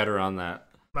ran better on that.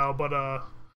 No, but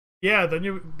yeah. Then we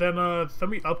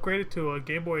upgraded to a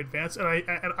Game Boy Advance, and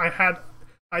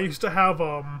I used to have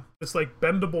this like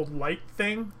bendable light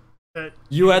thing that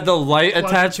you had the light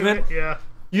attachment. Yeah.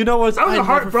 You know what? I was a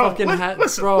hard bro.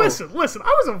 Listen. Bro. Listen.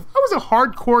 I was a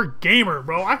hardcore gamer,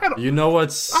 bro. I had. You know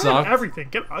what sucked? I had everything.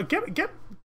 Get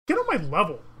on my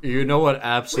level. You know what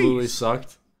absolutely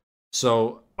sucked?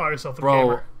 So, bro,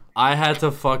 gamer. I had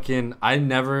to fucking. I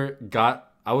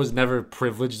was never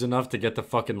privileged enough to get the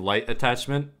fucking light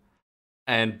attachment.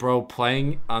 And bro,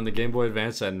 playing on the Game Boy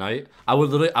Advance at night, I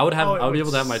would be able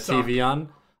to have my TV on.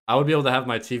 I would be able to have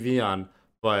my TV on,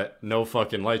 but no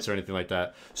fucking lights or anything like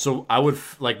that. So I would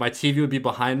like my TV would be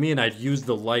behind me, and I'd use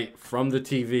the light from the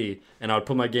TV, and I would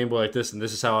put my Game Boy like this, and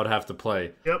this is how I'd have to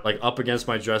play. Yep. Like up against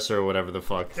my dresser or whatever the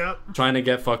fuck. Yep. Trying to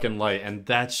get fucking light, and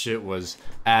that shit was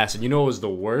ass. And you know what was the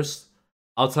worst?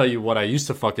 I'll tell you what I used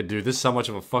to fucking do. This is how much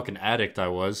of a fucking addict I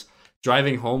was.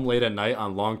 Driving home late at night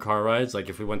on long car rides, like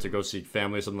if we went to go see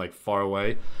family or something like far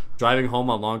away, driving home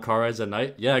on long car rides at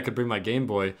night, yeah, I could bring my Game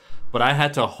Boy, but I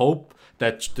had to hope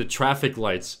that the traffic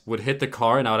lights would hit the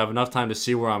car and I would have enough time to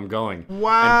see where I'm going.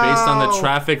 Wow. And based on the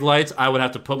traffic lights, I would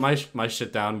have to put my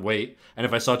shit down, wait, and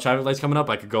if I saw traffic lights coming up,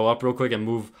 I could go up real quick and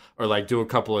move or like do a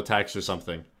couple attacks or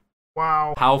something.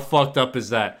 Wow. How fucked up is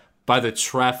that? By the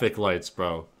traffic lights,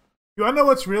 bro. You wanna know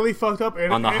what's really fucked up?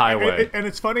 On the highway. And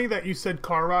it's funny that you said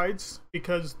car rides,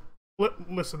 because,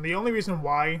 listen, the only reason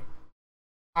why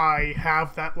I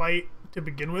have that light to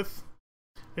begin with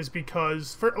is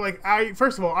because,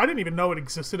 first of all, I didn't even know it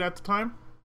existed at the time,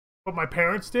 but my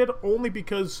parents did, only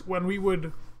because when we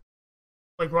would,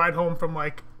 like, ride home from,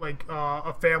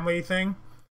 a family thing,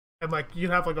 and, like,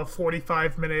 you'd have, like, a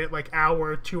 45-minute, like,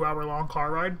 hour, 2-hour long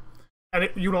car ride, and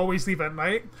you'd always leave at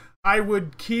night, I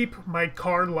would keep my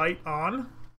car light on,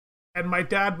 and my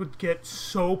dad would get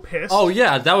so pissed. Oh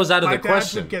yeah, that was out of the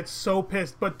question. My dad would get so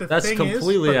pissed, but that's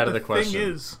completely out of the question. The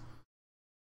thing is,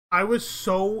 I was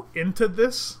so into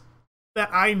this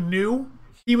that I knew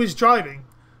he was driving,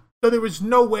 so there was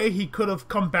no way he could have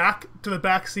come back to the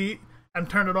back seat and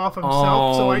turned it off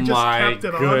himself. So I just kept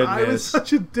it on. I was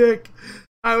such a dick.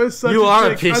 You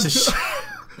are a piece of shit.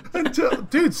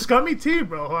 Dude, scummy tea,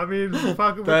 bro. I mean, we're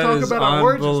talking about our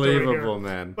origin story here. Unbelievable,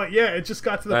 man. But yeah, it just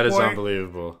got to the point. That is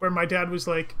unbelievable. Where my dad was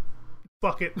like,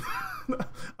 "Fuck it,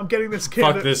 I'm getting this kid.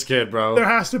 Fuck this kid, bro. There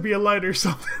has to be a light or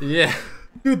something." Yeah.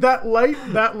 Dude, that light.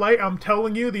 I'm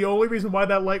telling you, the only reason why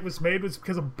that light was made was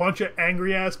because a bunch of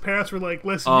angry ass parents were like,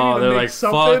 "Listen, you need to make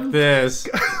something. Fuck this.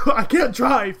 I can't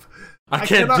drive. I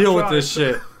can't deal with this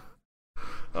shit."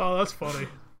 Oh, that's funny.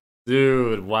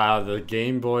 Dude, wow, the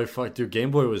Game Boy, Game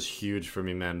Boy was huge for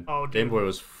me, man. Oh, dude. Game Boy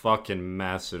was fucking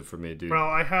massive for me, dude. Bro,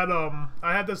 I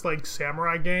had this like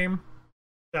samurai game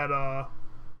that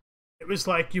it was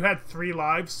like you had 3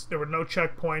 lives, there were no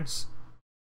checkpoints,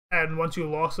 and once you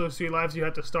lost those 3 lives, you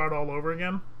had to start all over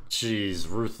again. Jeez,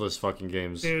 ruthless fucking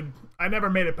games. Dude, I never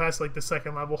made it past like the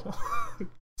 2nd level.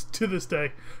 To this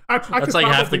day. That's like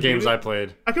half the games I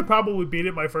played. I could probably beat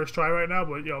it my first try right now,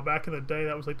 but back in the day,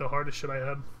 that was like the hardest shit I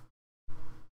had.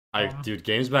 Dude,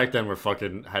 games back then were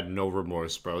fucking had no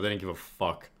remorse, bro. They didn't give a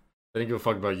fuck. They didn't give a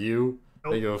fuck about you.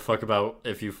 Nope. They didn't give a fuck about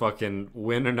if you fucking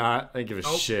win or not. They didn't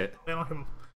give a shit. They don't give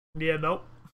Yeah, nope.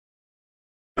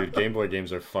 Dude, Game Boy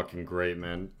games are fucking great,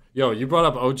 man. Yo, you brought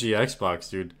up OG Xbox,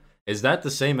 dude. Is that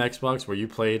the same Xbox where you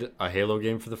played a Halo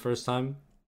game for the first time?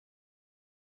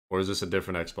 Or is this a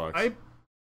different Xbox?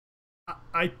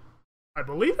 I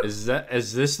believe it.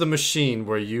 Is this the machine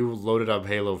where you loaded up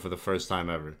Halo for the first time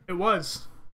ever? It was.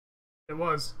 It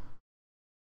was.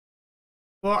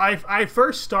 Well, I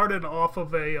first started off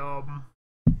of a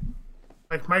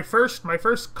like my first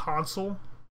console,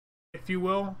 if you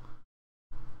will.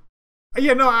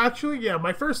 Yeah, no, actually, yeah,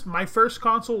 my first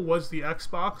console was the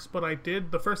Xbox, but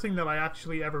the first thing that I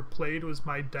actually ever played was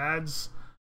my dad's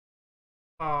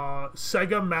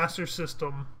Sega Master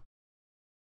System,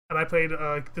 and I played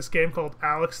this game called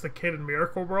Alex the Kid in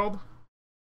Miracle World.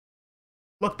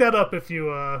 Look that up if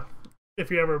you're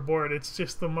ever bored. It's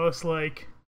just the most like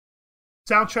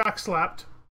soundtrack slapped.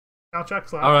 All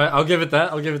right, I'll give it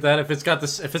that. If it's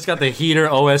got the heater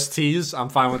OSTs, I'm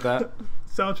fine with that.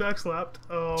 Soundtrack slapped.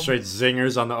 Straight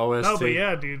zingers on the OST. No, but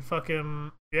yeah, dude,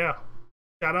 fucking yeah.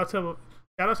 Shout out to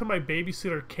my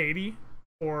babysitter Katie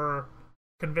for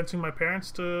convincing my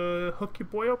parents to hook your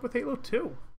boy up with Halo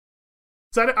 2.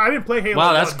 So I didn't play Halo 1.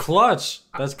 Wow, that's clutch.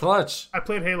 That's clutch. I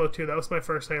played Halo 2. That was my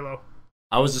first Halo.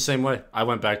 I was the same way. I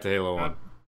went back to Halo 1.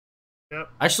 Yep.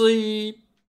 Actually,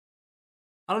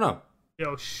 I don't know.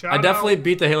 Yo, shout I out. definitely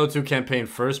beat the Halo 2 campaign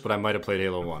first, but I might have played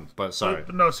Halo 1. But sorry.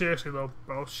 No, seriously though,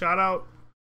 bro. Shout out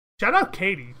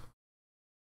Katie.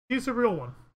 She's a real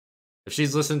one. If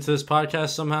she's listening to this podcast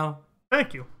somehow,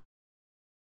 thank you.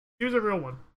 She was a real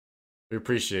one. We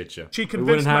appreciate you. She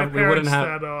convinced my parents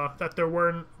that there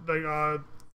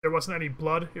wasn't any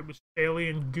blood. It was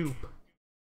alien goop.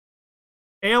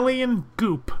 Alien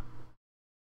goop.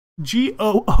 Goop.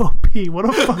 What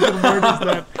a fucking word is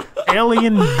that?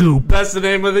 Alien goop. That's the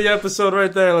name of the episode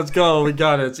right there. Let's go. We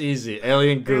got it. It's easy.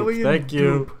 Alien goop. Alien Thank you.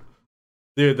 goop.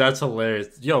 Dude, that's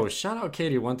hilarious. Yo, shout out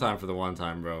Katie one time for the one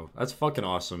time, bro. That's fucking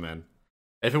awesome, man.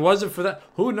 If it wasn't for that,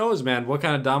 who knows, man, what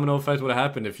kind of domino effect would have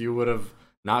happened if you would have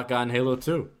not gotten Halo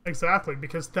 2? Exactly,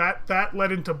 because that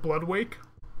led into Bloodwake.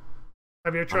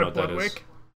 Have you ever tried Bloodwake?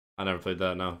 I never played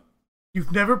that, no.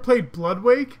 You've never played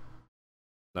Bloodwake?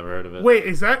 Never heard of it. Wait,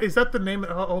 is that the name?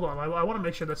 Hold on, I want to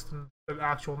make sure that's the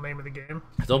actual name of the game.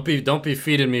 Don't be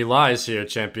feeding me lies here,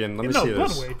 champion. Let me see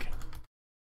this. Bloodwake.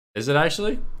 Is it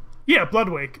actually? Yeah,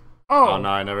 Bloodwake. Oh no,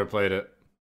 I never played it.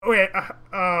 Wait,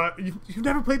 you've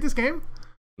never played this game?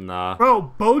 Nah.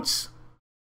 Bro, boats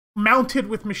mounted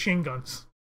with machine guns.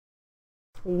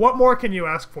 What more can you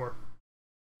ask for?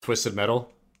 Twisted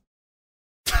Metal?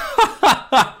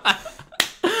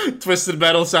 Twisted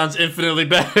Metal sounds infinitely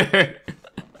better.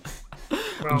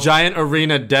 Bro, Giant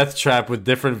arena death trap with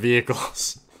different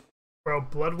vehicles. Bro,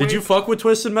 Bloodwake. Did you fuck with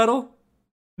Twisted Metal?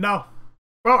 No.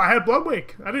 Bro, I had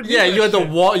Bloodwake. I didn't. Yeah, you had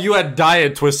you had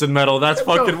Diet Twisted Metal. That's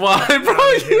fucking why,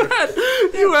 bro.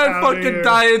 You had fucking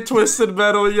Diet Twisted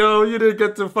Metal, yo. You didn't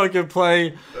get to fucking play.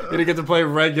 You didn't get to play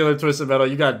regular Twisted Metal.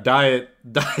 You got Diet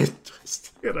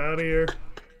Twisted. Get out of here,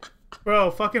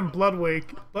 bro. Fucking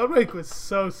Bloodwake. Bloodwake was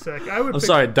so sick. I'm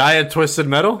sorry, Diet Twisted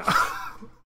Metal.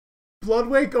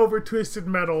 Bloodwake over Twisted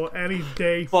Metal any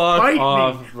day. Fuck Fight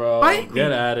off, me. bro. Fight Get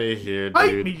me. out of here, dude.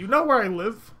 Fight me. You know where I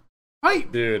live.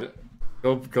 Fight, dude.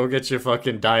 Go get your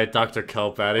fucking Diet Dr.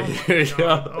 Kelp out of here,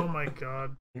 yo. Oh my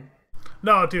god.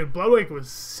 No, dude, Bloodwake was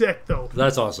sick though.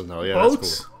 That's awesome though. Yeah, boats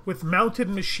that's cool. with mounted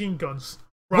machine guns.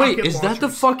 Wait, is that the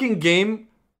fucking game?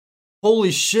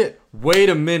 Holy shit! Wait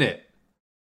a minute.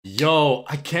 Yo,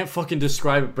 I can't fucking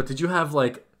describe it. But did you have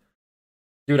like?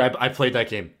 Dude, I played that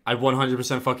game. I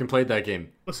 100% fucking played that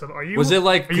game. Listen, are you? Was it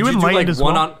like? Are you enlightened as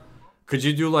well? Could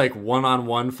you do like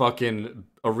one-on-one fucking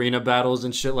arena battles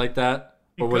and shit like that,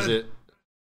 or was it?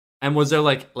 And was there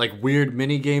like weird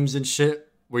mini games and shit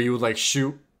where you would like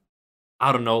shoot,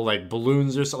 I don't know, like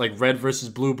balloons or something, like red versus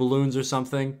blue balloons or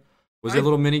something? Was there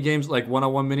little mini games, like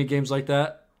one-on-one mini games like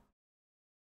that?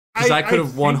 Because I could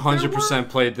have 100%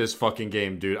 played this fucking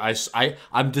game, dude.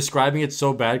 I'm describing it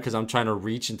so bad because I'm trying to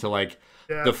reach into like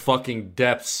the fucking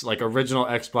depths, like original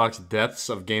Xbox depths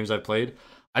of games I played.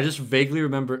 I just vaguely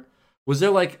remember. Was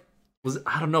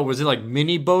I don't know. Was it like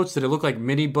mini boats? Did it look like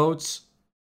mini boats?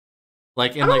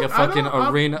 Like in like a fucking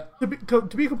arena. To be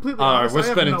completely honest, we're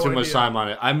spending too much time on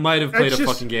it. I might have played a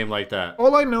fucking game like that.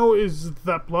 All I know is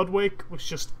that Bloodwake was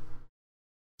just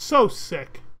so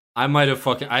sick. I might have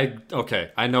fucking. I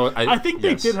know. I think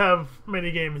they did have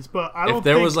mini games, but I don't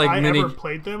think I ever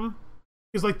played them.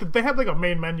 Because like they had like a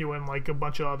main menu and like a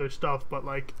bunch of other stuff, but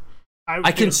like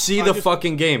I can see the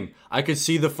fucking game. I could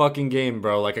see the fucking game,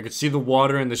 bro. Like I could see the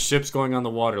water and the ships going on the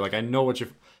water. Like I know what you're.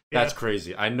 That's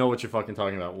crazy. I know what you're fucking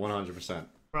talking about. 100%.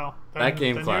 Bro, that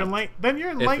game clapped. Then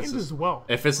you're enlightened as well.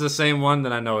 If it's the same one,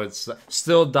 then I know it's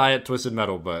still Diet Twisted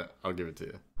Metal, but I'll give it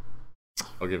to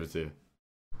you.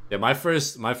 Yeah, my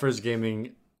first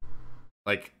gaming,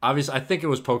 like obviously I think it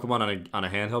was Pokemon on a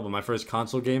handheld, but my first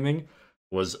console gaming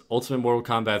was Ultimate Mortal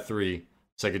Kombat 3,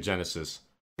 Sega Genesis.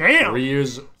 Damn. 3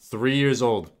 years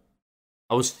old.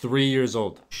 I was 3 years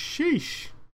old. Sheesh.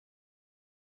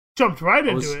 Jumped right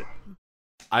into it.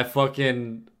 I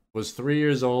fucking was 3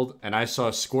 years old, and I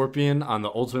saw Scorpion on the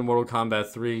Ultimate Mortal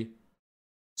Kombat 3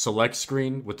 select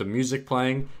screen with the music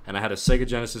playing, and I had a Sega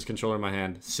Genesis controller in my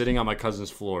hand, sitting on my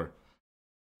cousin's floor,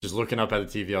 just looking up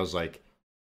at the TV. I was like,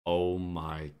 oh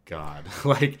my god.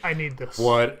 Like, I need this.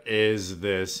 What is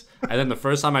this? And then the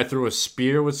first time I threw a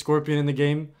spear with Scorpion in the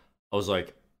game, I was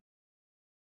like,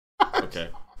 okay.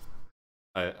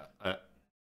 I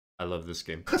love this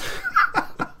game.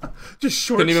 Just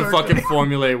short. Couldn't even fucking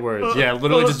formulate words. Yeah,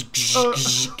 literally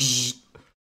just.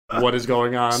 What is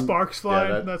going on? Sparks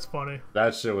flying. That's funny.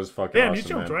 That shit was fucking awesome, you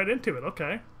jumped right into it.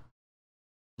 Okay.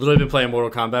 Literally been playing Mortal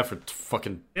Kombat for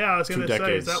fucking I was gonna 2 say,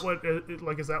 decades. is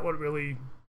that what really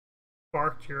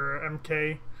sparked your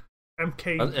MK?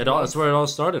 That's where it all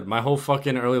started. My whole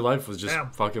fucking early life was just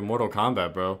fucking Mortal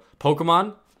Kombat, bro.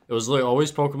 Pokemon. It was literally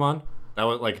always Pokemon. That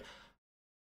was like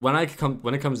when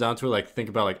it comes down to it, like think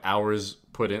about like hours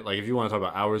put in. Like if you want to talk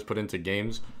about hours put into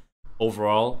games,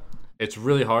 overall, it's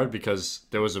really hard because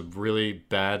there was a really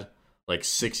bad, like,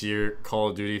 6-year Call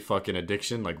of Duty fucking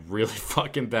addiction, like, really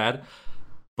fucking bad.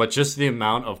 But just the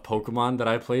amount of Pokemon that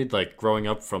I played, like, growing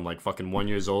up from, like, fucking 1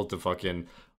 years old to fucking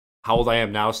how old I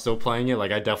am now still playing it,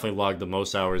 like, I definitely logged the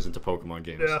most hours into Pokemon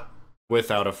games. Yeah.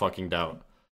 Without a fucking doubt.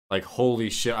 Like, holy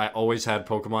shit, I always had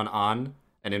Pokemon on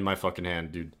and in my fucking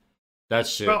hand, dude. That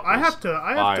shit. Well, I have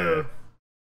to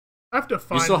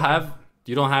find. You still have?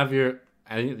 You don't have your?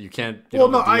 You can't. You well,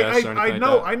 don't no, have DS or anything like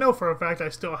that? I know for a fact I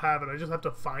still have it. I just have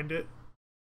to find it.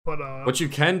 But what you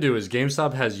can do is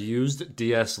GameStop has used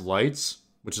DS Lites,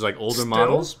 which is like older still?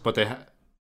 models, but they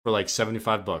for like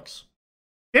 $75.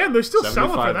 Damn, they're still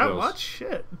selling for that bills. much.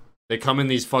 Shit. They come in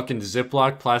these fucking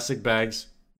Ziploc plastic bags.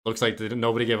 Looks like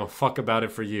nobody gave a fuck about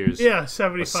it for years. Yeah,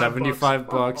 $75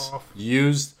 bucks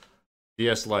used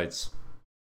DS Lites.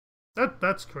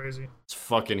 That's crazy. It's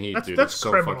fucking heat, dude. That's it's so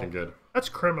criminal. fucking good. That's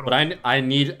criminal. But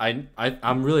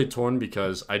I'm really torn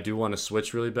because I do want to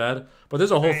Switch really bad. But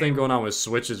there's a whole thing going on with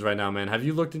Switches right now, man. Have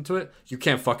you looked into it? You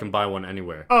can't fucking buy one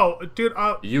anywhere. Oh, dude.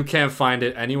 You can't find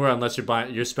it anywhere unless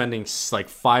you're spending like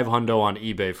 $500 on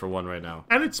eBay for one right now.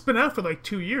 And it's been out for like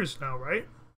 2 years now, right?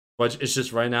 But it's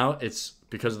just right now. It's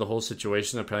because of the whole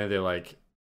situation. Apparently, they like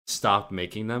stopped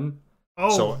making them.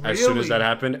 Oh, so really? as soon as that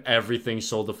happened, everything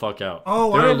sold the fuck out.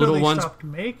 Oh, there I are didn't little know they ones. Stopped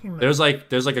making them. There's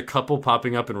like a couple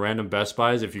popping up in random Best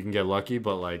Buys if you can get lucky,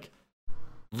 but like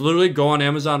literally go on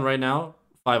Amazon right now,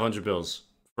 500 bills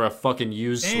for a fucking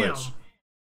used Switch.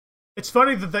 It's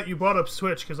funny that you brought up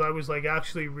Switch because I was like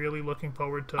actually really looking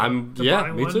forward to buying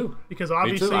me one. too. Because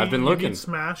obviously I've been looking. Need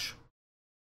Smash.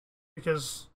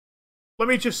 Because let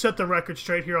me just set the record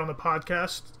straight here on the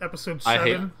podcast, episode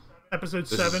 7. Episode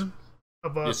 7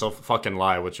 of you so fucking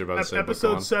lie what you're about to say.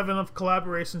 Episode 7 of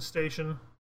Collaboration Station.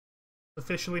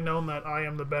 Officially known that I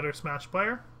am the better Smash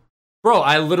player. Bro,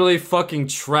 I literally fucking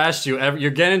trashed you. Your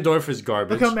Ganondorf is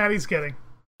garbage. Look how mad he's getting.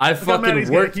 I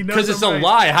fucking worked because it's a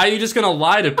lie. How are you just gonna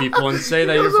lie to people and say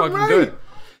that you're fucking good?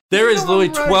 There is literally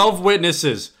 12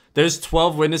 witnesses. There's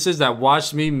 12 witnesses that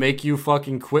watched me make you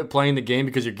fucking quit playing the game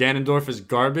because your Ganondorf is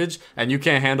garbage and you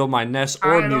can't handle my Ness or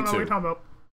Mewtwo. I don't know what you're talking about.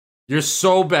 You're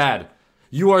so bad.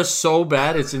 You are so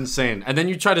bad, it's insane. And then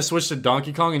you try to switch to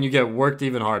Donkey Kong and you get worked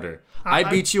even harder. I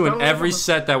beat you in every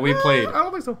set that we played. I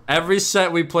don't think so. Every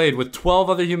set we played with 12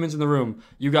 other humans in the room,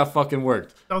 you got fucking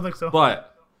worked. I don't think so.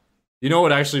 But you know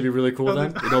what would actually be really cool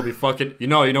then? You know what would be fucking you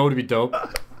know what would be dope?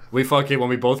 We fucking when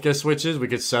we both get Switches, we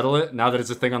could settle it. Now that it's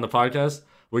a thing on the podcast,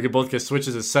 we could both get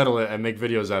Switches and settle it and make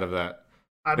videos out of that.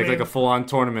 Make like a full-on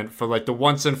tournament for like the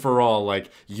once and for all. Like,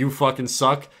 you fucking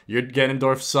suck, your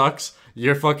Ganondorf sucks,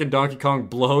 your fucking Donkey Kong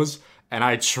blows, and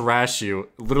I trash you.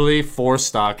 Literally 4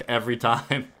 stock every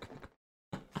time.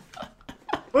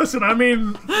 Listen, I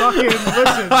mean, fucking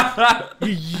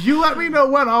listen. You let me know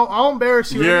when. I'll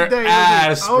embarrass you Your every day.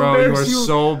 ass, bro. You are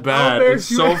so bad. It's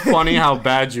so funny how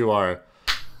bad you are.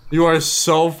 You are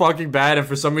so fucking bad, and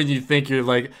for some reason you think you're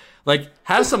like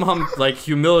have some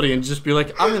humility and just be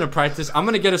like, I'm gonna practice. I'm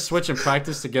gonna get a Switch and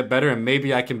practice to get better, and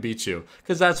maybe I can beat you.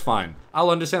 Cause that's fine.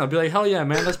 I'll understand. I'll be like, hell yeah,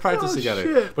 man, let's practice together.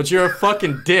 Shit. But you're a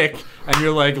fucking dick, and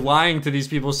you're like lying to these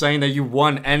people, saying that you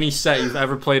won any set you've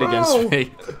ever played against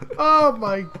me. Oh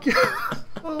my god.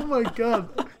 Oh my god.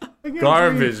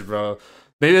 Garbage, bro.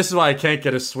 Maybe this is why I can't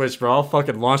get a Switch, bro. I'll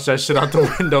fucking launch that shit out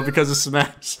the window because of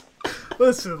Smash.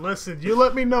 Listen. You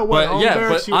let me know when. I'll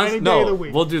embarrass you any day of the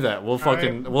week. We'll do that.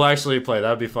 We'll actually play.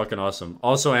 That'd be fucking awesome.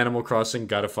 Also, Animal Crossing.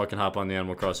 Gotta fucking hop on the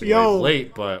Animal Crossing wave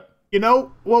late, but you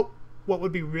know what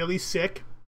would be really sick?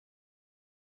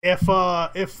 If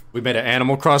we made an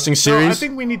Animal Crossing series. No, I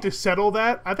think we need to settle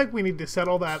that. I think we need to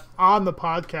settle that on the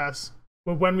podcast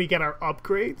when we get our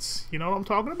upgrades. You know what I'm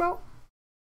talking about?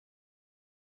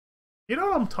 You know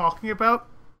what I'm talking about?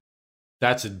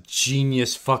 That's a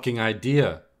genius fucking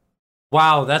idea.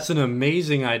 Wow, that's an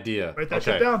amazing idea. Write that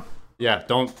shit down. Yeah,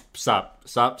 don't stop.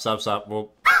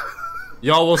 Well,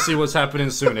 y'all will see what's happening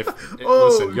soon.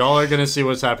 Listen, y'all are gonna see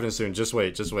what's happening soon. Just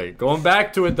wait. Going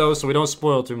back to it though, so we don't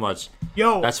spoil too much.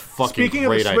 Yo, that's fucking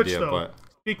great idea. But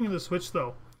speaking of the Switch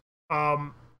though,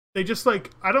 they just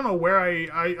like I don't know where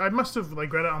I must have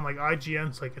like read it on like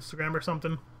IGN's like Instagram or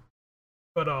something,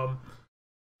 but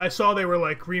I saw they were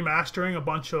like remastering a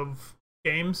bunch of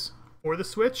games for the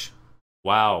Switch.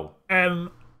 Wow.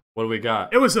 And what do we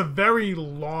got? It was a very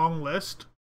long list.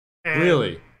 And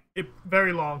really?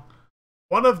 Very long.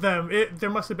 One of them, there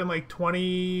must have been like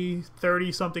 20,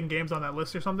 30 something games on that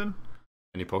list or something.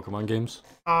 Any Pokemon games?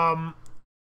 I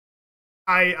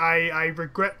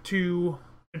regret to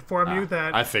inform you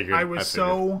that I was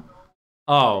so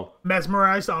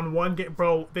mesmerized on one game.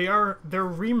 Bro, they're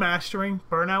remastering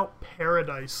Burnout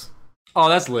Paradise. Oh,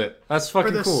 that's lit. That's for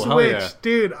fucking the cool. Switch, Hell yeah.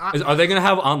 dude. Are they gonna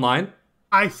have online?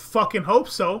 I fucking hope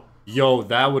so. Yo,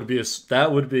 that would be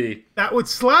That would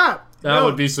slap. that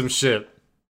would be some shit.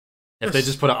 If they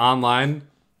just put it online.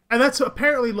 And that's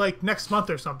apparently like next month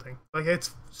or something. Like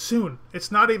it's soon.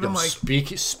 It's not even like.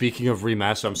 Speaking of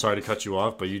remaster, I'm sorry to cut you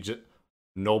off, but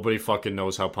nobody fucking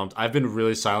knows how pumped. I've been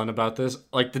really silent about this.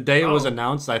 Like the day it was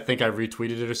announced, I think I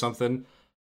retweeted it or something.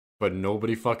 But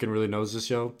nobody fucking really knows this,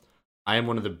 yo. I am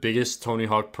one of the biggest Tony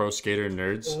Hawk Pro Skater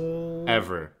nerds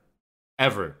ever.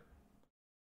 Ever.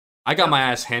 I got my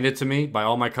ass handed to me by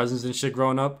all my cousins and shit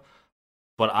growing up.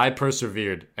 But I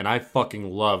persevered, and I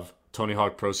fucking love Tony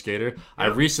Hawk Pro Skater. Yep. I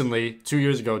recently, 2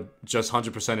 years ago, just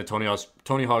 100%ed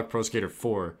Tony Hawk Pro Skater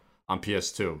 4 on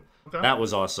PS2. Okay. That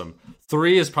was awesome.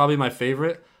 3 is probably my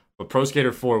favorite, but Pro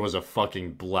Skater 4 was a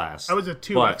fucking blast. I was a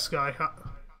 2X guy.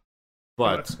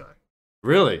 But 2X guy.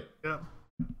 Really? Yeah.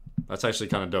 That's actually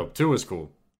kind of dope. 2 was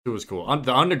cool. 2 was cool.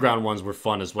 The underground ones were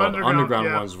fun as well. The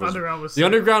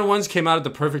underground ones came out at the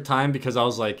perfect time because I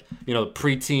was like, you know,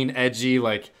 preteen, edgy,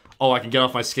 like, oh, I can get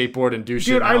off my skateboard and do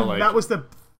shit now. Like, that was the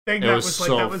thing. That was like,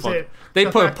 that was it. They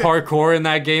put parkour in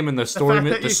that game, and the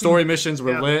story missions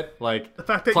were lit. Like the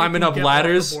fact that climbing up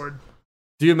ladders.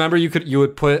 Do you remember you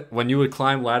would put when you would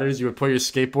climb ladders, you would put your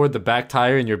skateboard, the back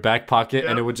tire, in your back pocket,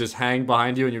 and it would just hang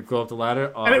behind you, and you'd go up the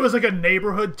ladder. And it was like a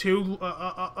neighborhood too,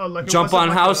 like jump on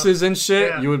houses and shit.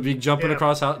 Yeah. You would be jumping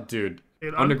across house, dude.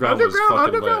 Underground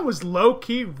was low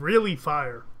key really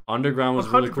fire. Underground was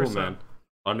 100%. Really cool, man.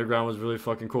 Underground was really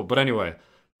fucking cool. But anyway,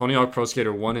 Tony Hawk Pro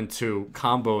Skater 1 and 2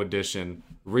 Combo Edition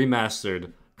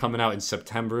remastered, coming out in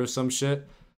September or some shit.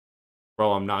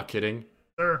 Bro, I'm not kidding.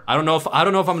 Sure. I don't know if I'm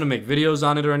gonna make videos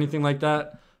on it or anything like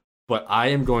that, but I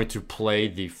am going to play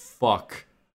the fuck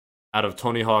out of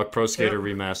Tony Hawk Pro Skater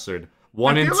remastered.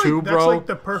 1 and 2, bro. Like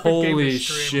the perfect holy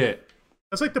shit.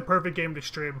 That's like the perfect game to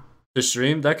stream. To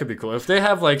stream? That could be cool. If they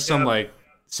have like some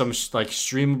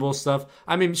streamable stuff.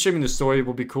 I mean, streaming the story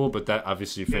will be cool, but that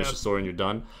obviously you finish the story and you're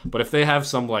done. But if they have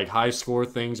some like high score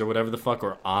things or whatever the fuck,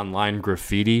 or online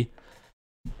graffiti,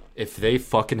 if they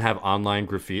fucking have online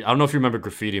graffiti, I don't know if you remember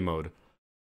graffiti mode.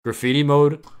 Graffiti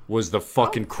mode was the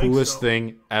fucking coolest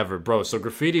thing ever, bro. So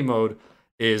graffiti mode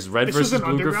is red versus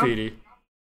blue graffiti.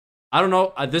 I don't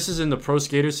know. This is in the Pro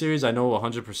Skater series. I know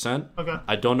 100%. Okay.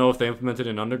 I don't know if they implemented it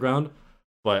in Underground,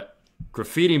 but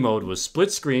graffiti mode was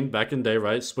split screen back in the day,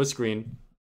 right? Split screen,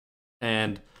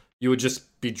 and you would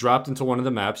just be dropped into one of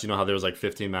the maps. You know how there was like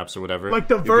 15 maps or whatever. Like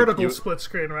the vertical split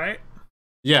screen, right?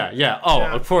 Yeah. Oh,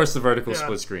 of course, the vertical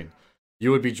split screen. You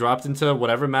would be dropped into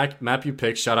whatever map you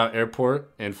pick. Shout out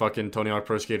Airport and fucking Tony Hawk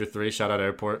Pro Skater 3. Shout out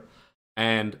Airport.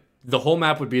 And the whole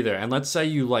map would be there. And let's say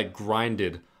you like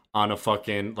grinded on a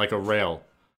fucking like a rail.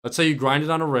 Let's say you grinded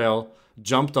on a rail,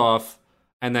 jumped off,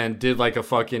 and then did like a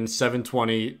fucking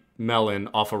 720 melon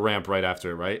off a ramp right after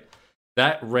it, right?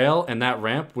 That rail and that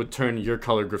ramp would turn your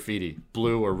color graffiti,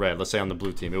 blue or red. Let's say on the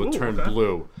blue team, it would turn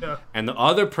blue. Yeah. And the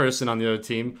other person on the other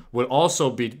team would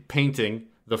also be painting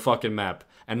the fucking map.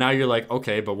 And now you're like,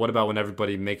 okay, but what about when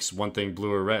everybody makes one thing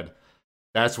blue or red?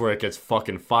 That's where it gets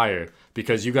fucking fire.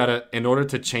 Because you gotta, in order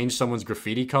to change someone's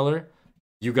graffiti color,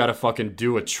 you gotta fucking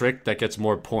do a trick that gets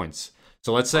more points.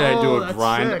 So let's say I do a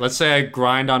grind. Sick. Let's say I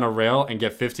grind on a rail and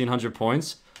get 1,500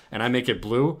 points, and I make it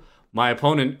blue. My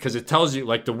opponent, because it tells you,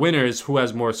 like, the winner is who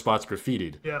has more spots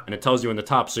graffitied. Yeah. And it tells you in the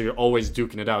top, so you're always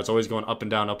duking it out. It's always going up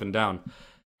and down, up and down.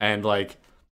 And, like,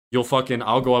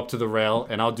 I'll go up to the rail,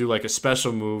 and I'll do, like, a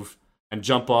special move, and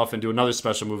jump off and do another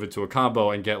special move into a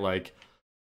combo and get, like,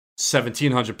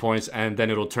 1,700 points, and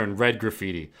then it'll turn red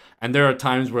graffiti. And there are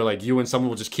times where like you and someone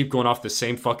will just keep going off the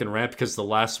same fucking ramp because it's the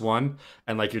last one,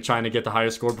 and like you're trying to get the higher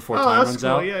score before time runs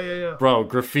out. Yeah. Bro,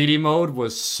 graffiti mode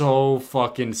was so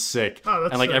fucking sick.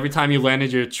 And like every time you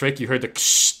landed your trick, you heard the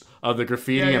ksh of the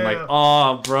graffiti, and like,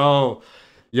 oh, bro.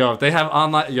 Yo, if they have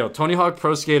online, Tony Hawk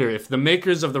Pro Skater, if the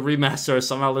makers of the remaster are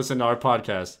somehow listening to our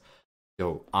podcast,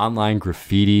 online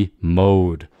graffiti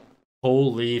mode.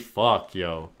 Holy fuck,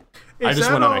 yo. I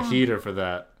just went on a heater for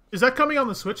that. Is that coming on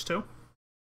the Switch too?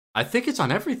 I think it's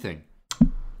on everything.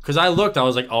 Because I looked, I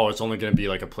was like, oh, it's only going to be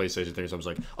like a PlayStation thing. So I was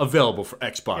like, available for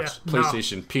Xbox,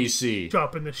 PlayStation, PC.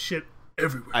 Dropping this shit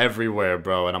everywhere. Everywhere,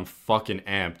 bro. And I'm fucking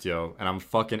amped, yo.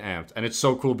 And it's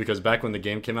so cool because back when the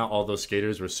game came out, all those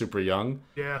skaters were super young.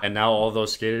 Yeah. And now all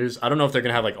those skaters, I don't know if they're going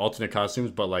to have like alternate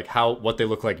costumes, but like what they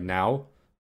look like now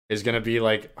is gonna be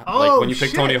like when you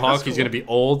pick Tony Hawk, he's gonna be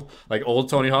old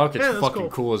Tony Hawk. It's fucking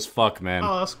cool as fuck, man.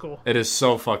 Oh, that's cool. It is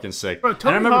so fucking sick. Bro,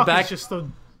 Tony Hawk is just the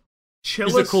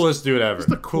chillest. He's the coolest dude ever. He's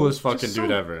the coolest fucking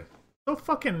dude ever. So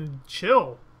fucking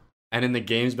chill. And in the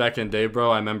games back in the day,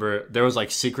 bro, I remember there was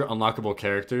like secret unlockable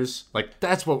characters. Like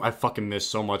that's what I fucking miss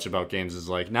so much about games is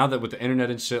like now that with the internet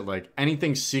and shit, like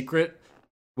anything secret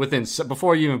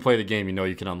before you even play the game, you know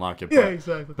you can unlock it. Yeah,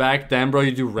 exactly. Back then, bro,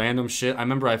 you do random shit. I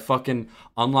remember I fucking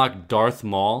unlocked Darth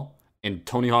Maul in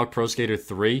Tony Hawk Pro Skater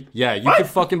 3. Yeah, you could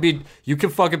fucking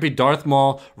be Darth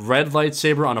Maul, red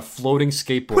lightsaber on a floating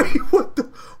skateboard. Wait, what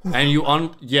the? And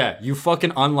you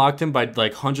fucking unlocked him by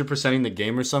like 100%ing the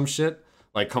game or some shit.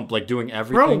 Like doing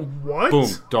everything. Bro, what? Boom,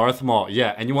 Darth Maul.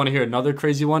 Yeah, and you want to hear another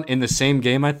crazy one in the same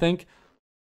game, I think?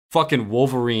 Fucking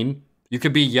Wolverine. You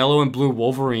could be yellow and blue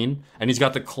Wolverine, and he's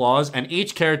got the claws, and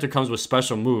each character comes with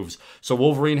special moves. So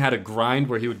Wolverine had a grind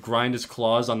where he would grind his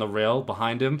claws on the rail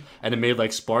behind him, and it made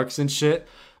like sparks and shit.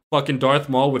 Fucking Darth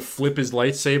Maul would flip his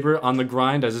lightsaber on the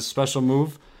grind as a special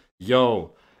move.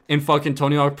 Yo, in fucking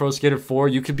Tony Hawk Pro Skater 4,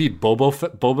 you could be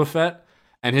Boba Fett,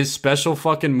 and his special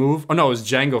fucking move... Oh no, it was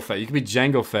Jango Fett. You could be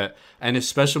Jango Fett, and his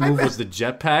special move was the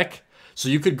jetpack. So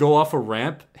you could go off a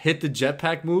ramp, hit the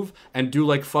jetpack move, and do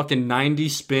like fucking 90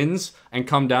 spins and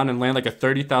come down and land like a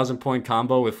 30,000 point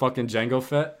combo with fucking Jango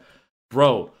Fett.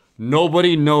 Bro,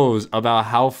 nobody knows about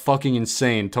how fucking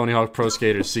insane Tony Hawk Pro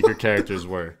Skater's secret characters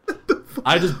were.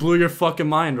 I just blew your fucking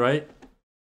mind, right?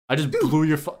 I just blew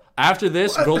your After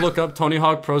this, go look up Tony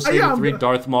Hawk Pro Skater 3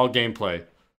 Darth Maul gameplay.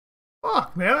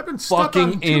 Fuck, man, I've been stuck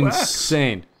fucking on 2X.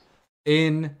 insane.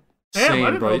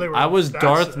 Damn, Bro. I was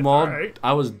Darth Maul. Right.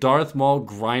 I was Darth Maul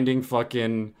grinding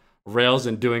fucking rails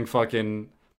and doing fucking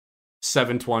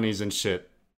 720s and shit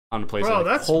on the place. Bro,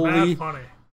 that's mad funny.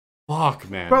 Fuck,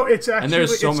 man. Bro, it's actually and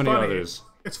there's so many funny. others.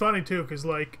 It's funny too, because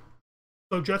like,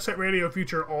 so Jet Set Radio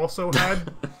Future also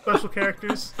had special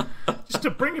characters. Just to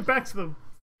bring it back to the.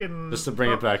 Just to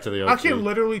bring it back to the OG. I can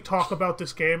literally talk about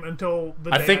this game until the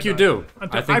day I think you do.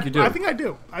 I think you do. I think I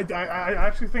do. I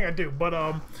actually think I do. But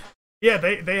yeah,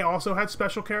 they also had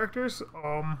special characters.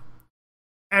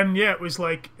 And yeah, it was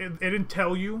like it didn't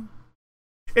tell you.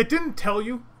 It didn't tell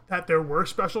you that there were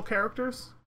special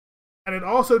characters, and it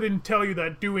also didn't tell you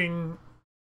that doing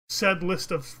said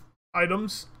list of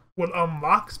items would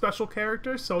unlock special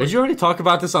characters. So did you already talk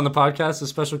about this on the podcast? The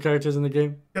special characters in the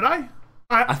game? Did I?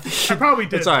 I probably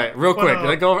did. It's alright. Real quick,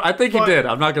 I think you did.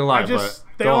 I'm not gonna lie.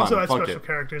 They also had special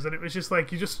characters, and it was just like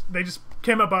they just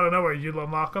came up out of nowhere. You'd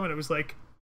unlock them, and it was like.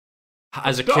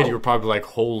 As a kid, you were probably like,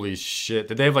 "Holy shit!"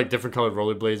 Did they have like different colored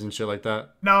rollerblades and shit like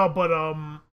that? No, but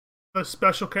the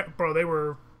special bro, they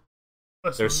were.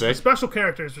 They're sick. The special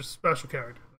characters are special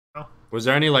characters. You know? Was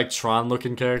there any like Tron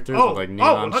looking characters with like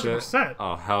neon 100%. shit?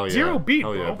 Oh hell yeah! Zero beat,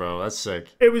 oh bro. yeah, bro, that's sick.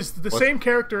 It was the same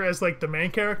character as like the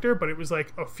main character, but it was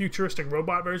like a futuristic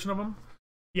robot version of him.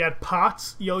 You had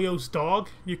Potts, Yo-Yo's dog.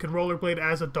 You can rollerblade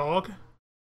as a dog.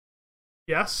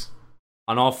 Yes.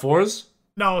 On all fours?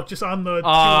 No, just on the.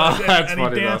 That's and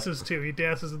funny, he dances too. He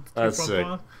dances at the that's front sick.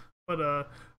 lawn. But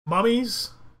mummies.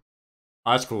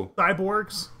 That's cool.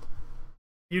 Cyborgs.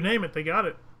 You name it, they got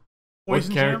it.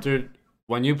 Poison what character? Jam?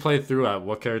 When you play through it,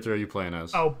 what character are you playing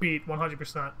as? Oh, beat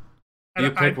 100%. Do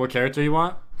you pick what character you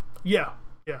want? Yeah.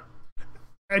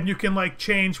 And you can like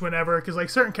change whenever, because like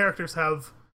certain characters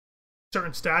have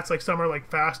certain stats. Like some are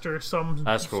like faster, some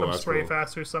spray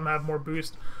faster, some have more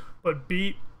boost. But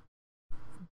beat,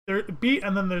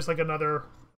 and then there's like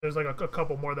a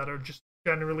couple more that are just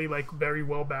generally like very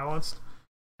well balanced.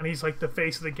 And he's like the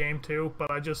face of the game too.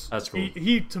 But that's cool.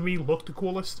 He to me looked the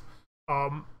coolest.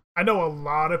 I know a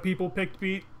lot of people picked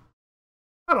Beat.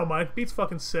 I don't mind. Beat's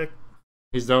fucking sick.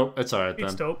 He's dope. It's alright then.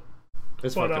 Beat's dope.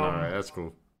 It's fucking alright. That's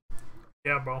cool.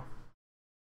 Yeah, bro.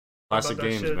 Classic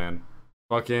games, shit? Man.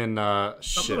 Fucking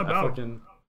shit.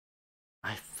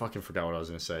 I fucking forgot what I was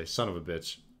gonna say. Son of a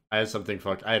bitch. I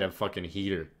had a fucking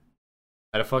heater.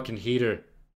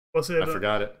 Was it? I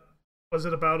forgot it. Was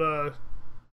it about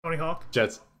Tony Hawk?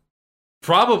 Jets.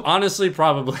 Honestly,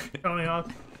 probably. Tony Hawk.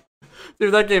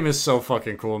 Dude, that game is so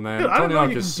fucking cool, man. Dude, Tony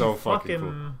Hawk is so fucking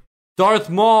cool. Darth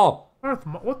Maul!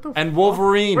 What the and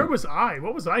Wolverine! Where was I?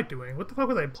 What was I doing? What the fuck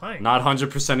was I playing? Not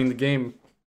 100%ing the game.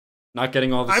 Not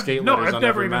getting all the skate letters on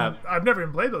every map. I've never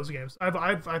even played those games.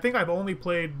 I think I've only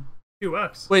played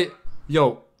 2X. Wait,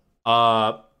 yo.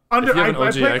 I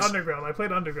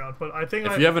played Underground, but I think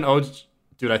if you have an OG...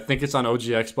 Dude, I think it's on OG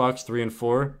Xbox 3 and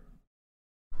 4.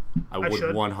 I would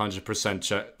 100%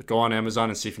 check. Go on Amazon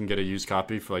and see if you can get a used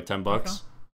copy for like $10. Okay.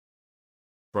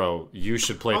 Bro, you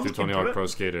should play through Tony Hawk Pro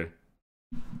Skater.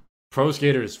 Pro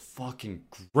Skater is fucking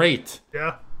great.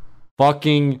 Yeah.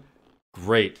 Fucking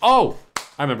great. Oh!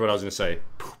 I remember what I was going to say.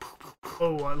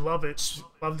 Oh, I love it.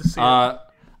 Love to see it.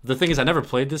 The thing is, I never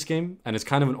played this game, and it's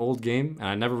kind of an old game, and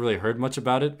I never really heard much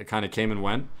about it. It kind of came and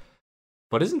went.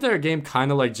 But isn't there a game kind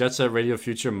of like Jet Set Radio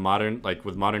Future modern, like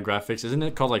with modern graphics? Isn't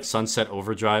it called like Sunset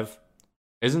Overdrive?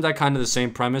 Isn't that kind of the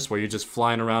same premise where you're just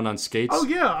flying around on skates, Oh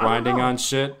yeah, grinding on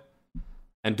shit,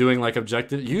 and doing like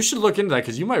objectives? You should look into that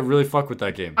because you might really fuck with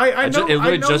that game. I know, it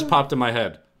literally I know, just popped in my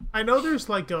head. I know there's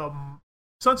like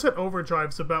Sunset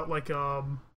Overdrive's about like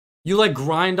You like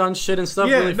grind on shit and stuff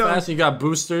really fast, and you got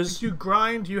boosters. You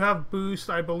grind, you have boost.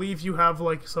 I believe you have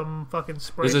like some fucking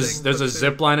spray. There's a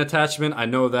zip line attachment. I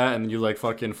know that, and you like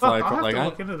fucking fly. I'll have to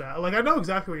look into that. Like I know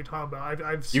exactly what you're talking about.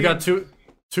 I've seen. You got two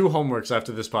homeworks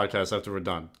after this podcast. After we're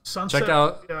done, Sunset,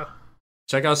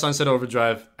 check out Sunset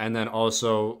Overdrive, and then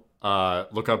also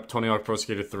look up Tony Hawk Pro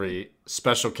Skater 3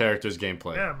 Special Characters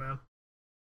gameplay. Yeah, man.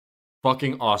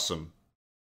 Fucking awesome.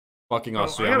 Fucking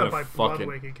awesome. I gotta buy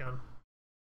Bloodwake again.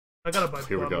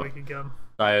 Bloodwake again.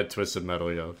 Diet Twisted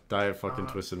Metal, yo. Diet fucking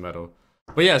Twisted Metal.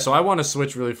 But yeah, so I want to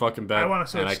Switch really fucking bad,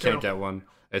 and I can't get one.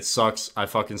 It sucks. I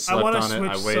fucking slept on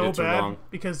it. I waited too long.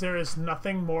 Because there is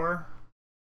nothing more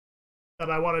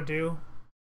that I want to do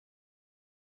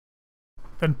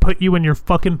than put you in your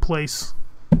fucking place.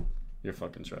 You're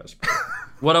fucking trash.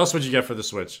 What else would you get for the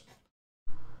Switch?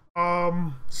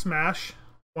 Smash.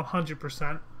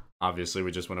 100%. Obviously, we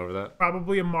just went over that.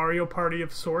 Probably a Mario Party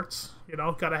of sorts. You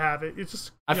know, gotta have it. It's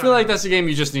just. I feel like that's a game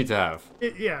you just need to have.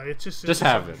 It's just. Just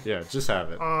have it. Yeah, just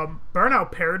have it.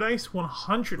 Burnout Paradise,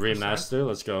 100%. Remaster.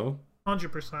 Let's go.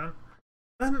 100%.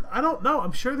 Then I don't know.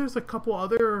 I'm sure there's a couple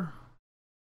other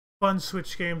fun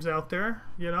Switch games out there.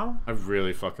 You know. I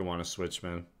really fucking want to Switch,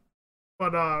 man.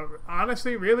 But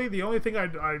honestly, really, the only thing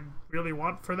I really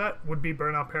want for that would be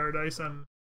Burnout Paradise, and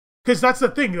because that's the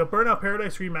thing, the Burnout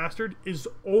Paradise Remastered is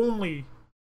only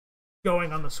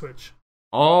going on the Switch.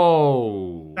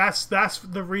 Oh, that's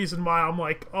the reason why I'm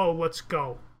like, oh, let's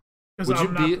go. Because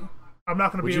I'm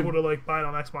not going to be able to like buy it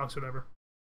on Xbox or whatever.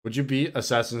 Would you beat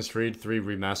Assassin's Creed 3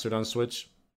 Remastered on Switch?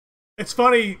 It's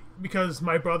funny because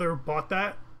my brother bought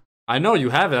that. I know you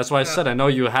have it. That's why I said I know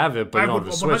you have it, but you don't have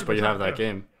the Switch, but you have that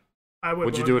game. I would.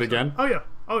 Would you do it again? Oh yeah.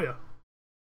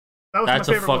 That was that's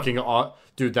my a fucking one.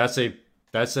 Dude.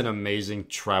 That's an amazing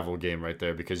travel game right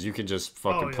there because you can just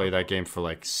fucking play that game for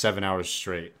like 7 hours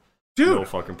straight. Dude, no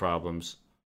fucking problems.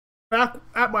 Back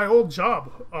at my old job,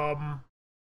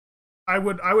 I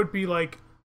would be like,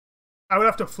 I would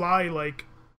have to fly like,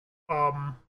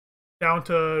 down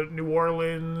to New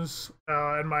Orleans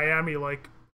and Miami like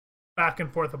back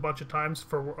and forth a bunch of times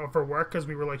for work because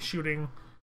we were like shooting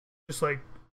just like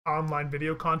online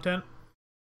video content,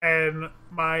 and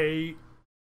my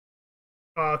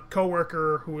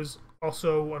coworker who was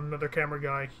also another camera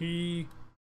guy, he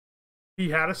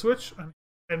had a Switch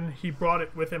and he brought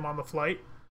it with him on the flight,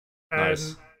 and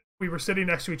nice. We were sitting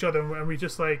next to each other and we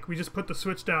just put the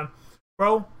Switch down,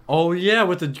 bro. Oh yeah,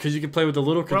 because you can play with the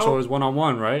little controllers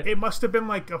one-on-one, right? It must have been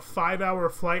like a 5-hour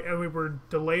flight and we were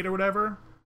delayed or whatever.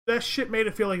 That shit made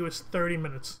it feel like it was 30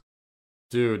 minutes.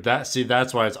 Dude, that's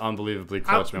why it's unbelievably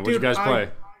clutch, man. What'd you guys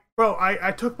play? Bro,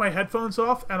 I took my headphones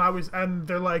off and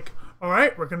they're like, all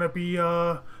right, we're gonna be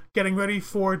getting ready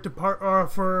for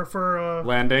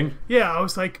landing. Yeah, I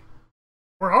was like,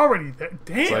 we're already there.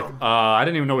 Damn. It's like, I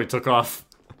didn't even know we took off.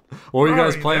 What were you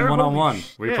guys playing one-on-one?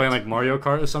 Were you playing like Mario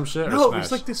Kart or some shit? No, or Smash? It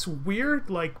was like this weird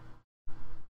like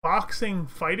boxing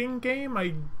fighting game.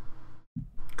 I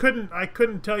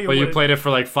couldn't tell you. But you played it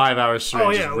for like 5 hours straight. Oh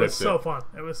yeah, it was so fun.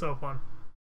 It was so fun.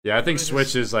 Yeah, I think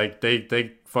Switch is like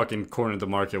they fucking cornered the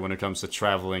market when it comes to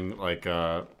traveling, like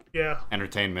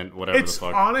entertainment, whatever the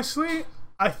fuck. Honestly,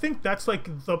 I think that's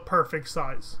like the perfect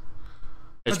size.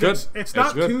 It's good. It's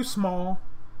not too small.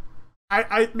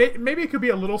 Maybe it could be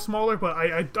a little smaller, but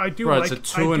I do. Bro, like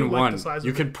it's a 2-in-1. Like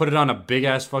you can put it on a big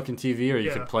ass fucking TV, or you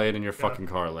can play it in your fucking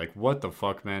car. Like what the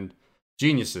fuck, man?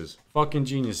 Geniuses, fucking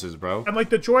geniuses, bro. And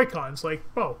like the Joy-Cons, like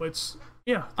bro, it's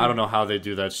I don't know how they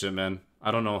do that shit, man. I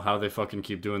don't know how they fucking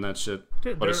keep doing that shit.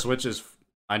 Dude, but a Switch is.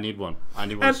 I need one. I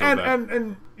need one so bad.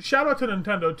 And shout out to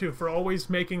Nintendo too for always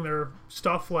making their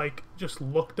stuff like just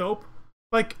look dope.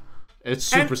 Like it's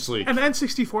super sleek. An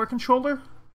N64 controller.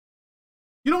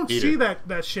 You don't see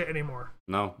that shit anymore.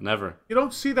 No, never. You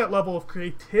don't see that level of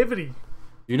creativity.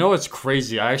 You know what's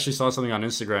crazy? I actually saw something on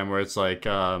Instagram where it's like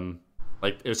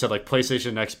it said like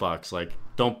PlayStation, Xbox, like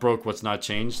don't broke what's not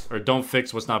changed, or don't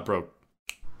fix what's not broke.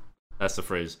 That's the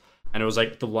phrase. And it was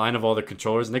like the line of all the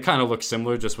controllers, and they kind of look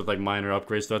similar, just with like minor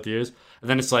upgrades throughout the years. And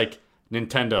then it's like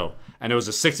Nintendo, and it was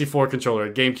a 64 controller, a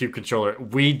GameCube controller,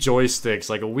 Wii joysticks,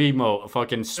 like a Wiimote, a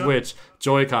fucking Switch,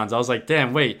 Joy-Cons. I was like,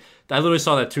 damn, wait. I literally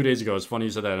saw that 2 days ago. It's funny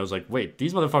you said that. And I was like, wait,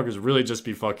 these motherfuckers really just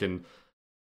be fucking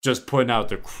just putting out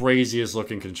the craziest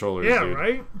looking controllers, dude.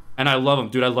 Right? And I love them.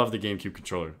 Dude, I love the GameCube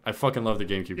controller. I fucking love the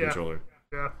GameCube controller.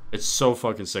 Yeah. It's so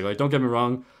fucking sick. Like, don't get me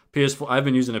wrong. PS4. I've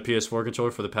been using a PS4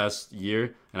 controller for the past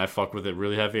year, and I fuck with it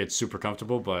really heavy. It's super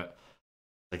comfortable, but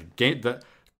like the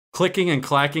clicking and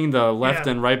clacking the left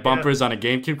and right bumpers on a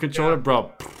GameCube controller,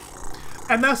 bro.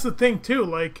 And that's the thing too.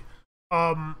 Like,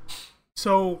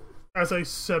 so as I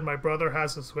said, my brother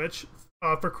has a Switch.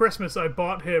 For Christmas, I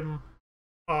bought him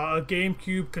a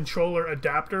GameCube controller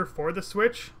adapter for the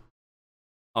Switch.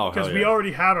 Oh, because we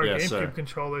already have our GameCube sir.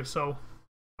 controller. So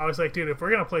I was like, dude, if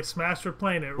we're gonna play Smash, we're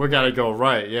playing it. We gotta go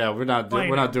right. Yeah, we're not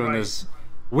doing right. this.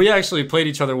 We actually played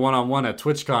each other one-on-one at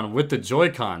TwitchCon with the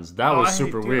Joy-Cons. That was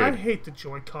super weird. I hate the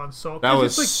Joy-Cons so. That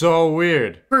was like, so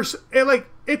weird.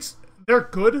 They're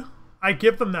good. I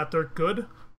give them that. They're good,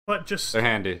 but just they're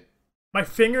handy. My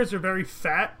fingers are very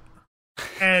fat,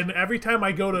 and every time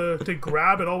I go to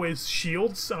grab, it always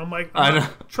shields. And I'm like, I'm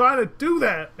not trying to do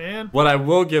that, man. What I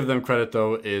will give them credit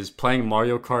though is playing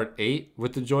Mario Kart 8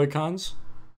 with the Joy-Cons.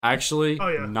 Actually,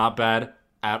 not bad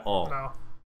at all. No.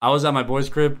 I was at my boy's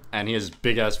crib, and he has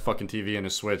big ass fucking TV and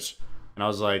a Switch, and I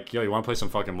was like, "Yo, you want to play some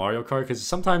fucking Mario Kart? Because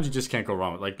sometimes you just can't go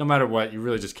wrong with, like, no matter what, you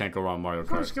really just can't go wrong with Mario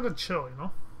Kart." I'm just gonna chill, you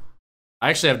know. I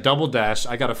actually have Double Dash.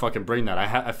 I gotta fucking bring that.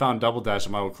 I found Double Dash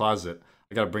in my old closet.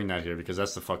 I gotta bring that here because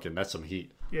that's some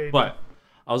heat. Yeah. But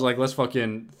I was like, let's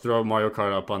fucking throw Mario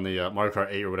Kart up on the Mario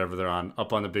Kart 8 or whatever they're on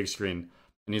up on the big screen,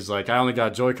 and he's like, "I only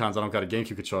got Joy-Cons. I don't got a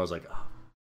GameCube controller." I was like, oh.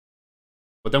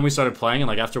 But then we started playing, and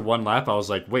like after one lap, I was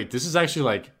like, "Wait, this is actually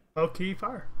like." Low-key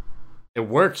fire. It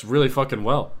works really fucking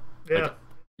well. Yeah.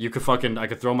 Like, I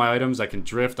could throw my items, I can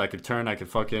drift, I could turn, I could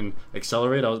fucking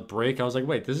accelerate, brake. I was like,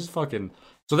 wait, this is fucking...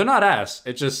 So they're not ass.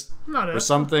 It just... For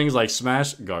some things like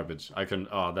Smash, garbage.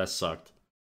 That sucked.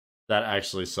 That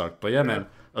actually sucked. But yeah, man,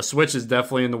 a Switch is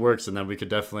definitely in the works, and then we could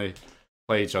definitely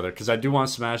play each other. Because I do want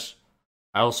Smash.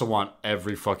 I also want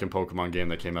every fucking Pokemon game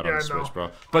that came out on the Switch,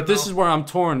 bro. But this is where I'm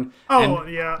torn.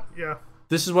 Yeah.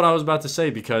 This is what I was about to say,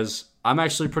 because I'm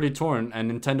actually pretty torn, and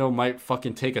Nintendo might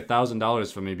fucking take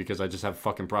 $1,000 from me because I just have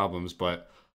fucking problems, but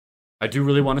I do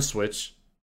really want to Switch.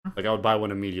 Like, I would buy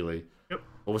one immediately. Yep.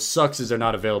 But what sucks is they're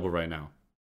not available right now.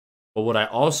 But what I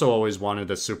also always wanted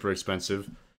that's super expensive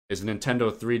is a Nintendo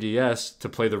 3DS to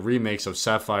play the remakes of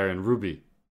Sapphire and Ruby.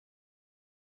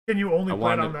 Can you only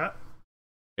play it on that?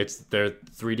 They're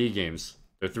 3D games.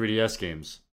 They're 3DS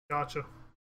games. Gotcha.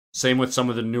 Same with some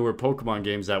of the newer Pokemon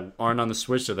games that aren't on the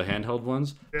Switch, or the handheld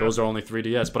ones. Yeah. Those are only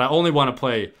 3DS. But I only want to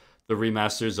play the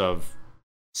remasters of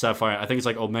Sapphire. I think it's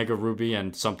like Omega Ruby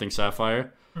and something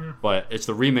Sapphire. But it's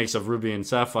the remakes of Ruby and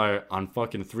Sapphire on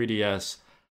fucking 3DS.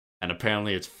 And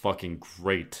apparently it's fucking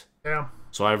great. Yeah.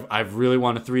 So I really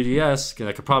want a 3DS, because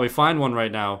I could probably find one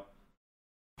right now.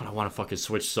 But I want to fucking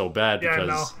Switch so bad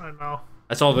because I know.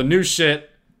 That's all the new shit.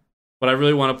 But I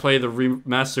really want to play the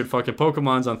remastered fucking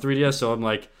Pokemons on 3DS, so I'm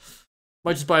like,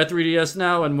 might just buy a 3DS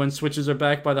now, and when Switches are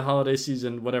back by the holiday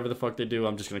season, whatever the fuck they do,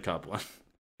 I'm just gonna cop one.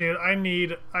 Dude, I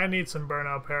need some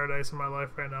Burnout Paradise in my life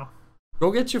right now.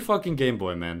 Go get your fucking Game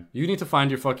Boy, man. You need to find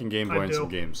your fucking Game Boy and some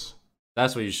games.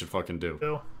 That's what you should fucking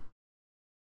do.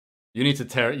 You need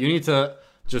to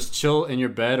just chill in your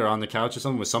bed or on the couch or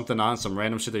something with something on, some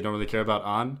random shit they don't really care about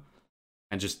on,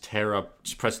 and just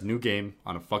press new game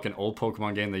on a fucking old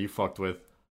Pokemon game that you fucked with,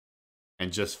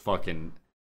 and just fucking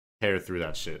tear through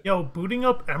that shit. Yo, booting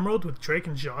up Emerald with Drake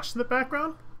and Josh in the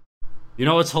background? You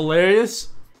know what's hilarious?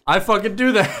 I fucking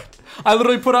do that. I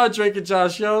literally put on Drake and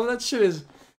Josh, yo. That shit is...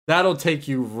 That'll take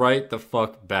you right the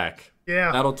fuck back.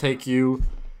 Yeah. That'll take you...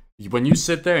 When you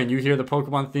sit there and you hear the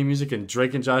Pokemon theme music and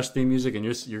Drake and Josh theme music, and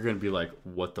you're gonna be like,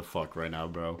 what the fuck right now,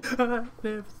 bro?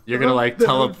 You're gonna like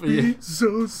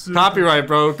copyright,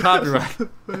 bro. Copyright.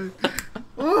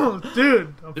 Oh,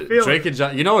 dude. I'm feeling Drake and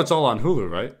Josh. You know it's all on Hulu,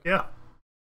 right? Yeah.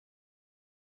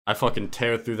 I fucking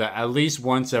tear through that. At least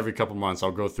once every couple months,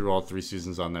 I'll go through all 3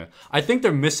 seasons on there. I think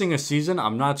they're missing a season.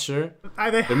 I'm not sure.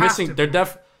 They're missing.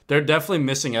 They're definitely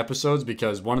missing episodes,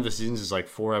 because one of the seasons is like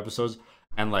 4 episodes,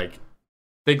 and like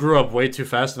they grew up way too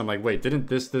fast. And I'm like, wait, didn't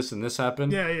this, and this happen?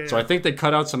 Yeah. So I think they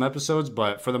cut out some episodes,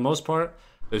 but for the most part,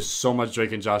 there's so much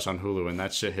Drake and Josh on Hulu, and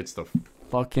that shit hits the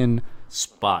fucking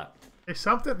spot. It's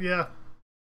something, yeah.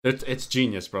 It's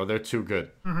genius, bro. They're too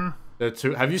good.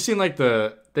 Mm-hmm. Have you seen like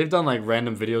they've done like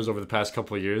random videos over the past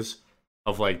couple of years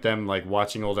of like them like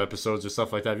watching old episodes or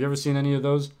stuff like that? Have you ever seen any of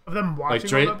those? Of them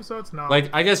watching old episodes? No. Like,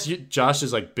 I guess Josh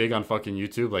is like big on fucking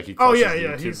YouTube. Like, he crushes the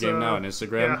YouTube game now on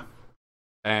Instagram. Yeah.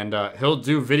 And he'll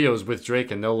do videos with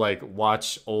Drake, and they'll like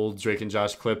watch old Drake and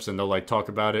Josh clips, and they'll like talk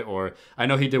about it. Or I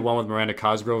know he did one with Miranda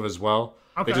Cosgrove as well.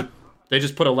 Okay. They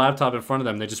just put a laptop in front of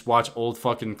them. They just watch old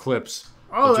fucking clips.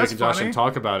 Oh, Drake and Josh and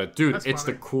talk about it, dude. It's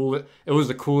funny. It was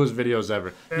the coolest videos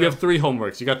ever. Yeah. You have 3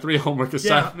 homeworks. You got 3 homework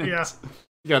assignments. Yeah.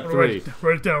 You got 3. Write it down.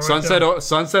 Write it down.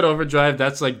 Sunset Overdrive,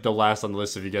 that's like the last on the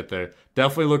list if you get there.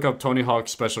 Definitely look up Tony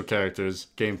Hawk's special characters,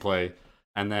 gameplay,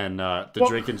 and then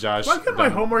Drake and Josh. Why couldn't my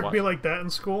homework be like that in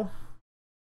school?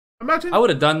 Imagine I would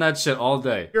have done that shit all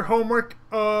day. your homework.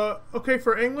 Okay,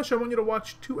 for English, I want you to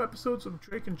watch 2 episodes of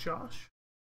Drake and Josh.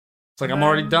 It's like, I'm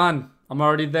already done. I'm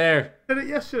already there. Did it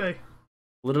yesterday.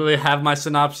 Literally have my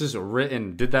synopsis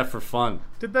written. Did that for fun.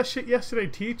 Did that shit yesterday,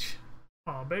 Teach?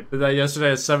 Oh, babe. Did that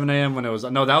yesterday at 7 a.m. when it was...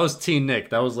 No, that was Teen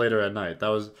Nick. That was later at night. That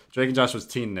was... Drake and Josh was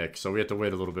Teen Nick, so we had to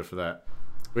wait a little bit for that.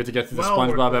 We had to get through the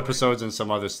SpongeBob episodes and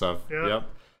some other stuff. Yep.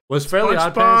 Was Fairly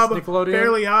Odd Parents Nickelodeon?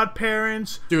 Fairly Odd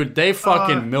Parents. Dude, they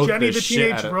fucking milked Jenny this the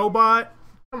shit Teenage Robot.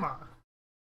 Come on.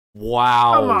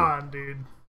 Wow. Come on, dude.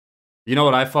 You know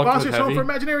what I fucked Foster's with heavy? Home for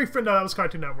Imaginary Friend. No, that was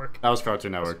Cartoon Network. That was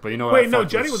Cartoon Network. But you know what? Wait, no,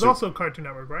 Jenny was also Cartoon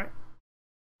Network, right?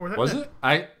 Or was it?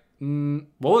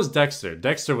 What was Dexter?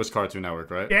 Dexter was Cartoon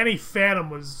Network, right? Danny Phantom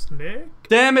was Nick.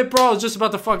 Damn it, bro! I was just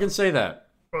about to fucking say that.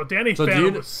 Bro, Danny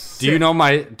Phantom was sick. Do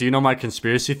you know my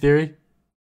conspiracy theory?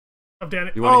 Of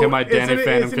Danny. You want to hear my Danny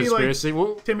Phantom conspiracy?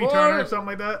 Like Timmy Turner or something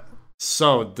like that.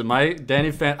 So my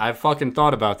Danny Phantom. I fucking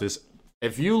thought about this.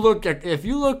 If you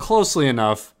look closely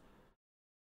enough,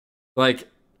 like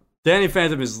Danny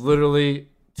Phantom is literally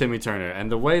Timmy Turner,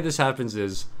 and the way this happens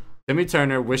is Timmy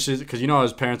Turner wishes, because you know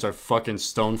his parents are fucking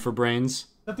stoned for brains. Is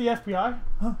that the FBI?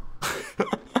 Huh?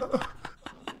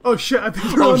 Oh shit! I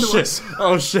think they're on the list.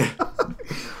 Oh shit!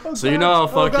 So you know how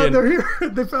fucking. Oh god, they're here.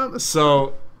 They found us.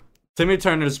 So Timmy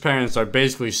Turner's parents are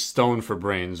basically stoned for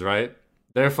brains, right?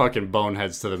 They're fucking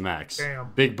boneheads to the max.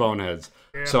 Damn. Big boneheads.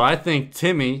 Damn. So I think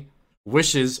Timmy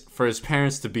wishes for his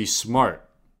parents to be smart.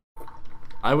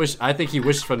 I think he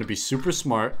wishes for them to be super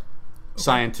smart,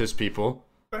 scientist people,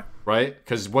 right?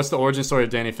 Because what's the origin story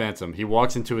of Danny Phantom? He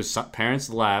walks into his parents'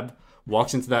 lab,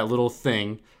 walks into that little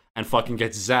thing, and fucking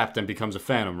gets zapped and becomes a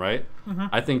phantom, right? Mm-hmm.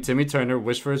 I think Timmy Turner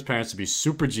wished for his parents to be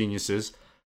super geniuses.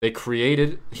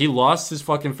 He lost his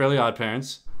fucking Fairly Odd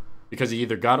Parents because he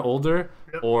either got older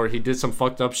or he did some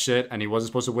fucked up shit and he wasn't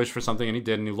supposed to wish for something and he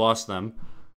did and he lost them.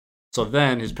 So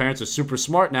then his parents are super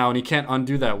smart now and he can't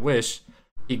undo that wish.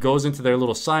 He goes into their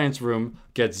little science room,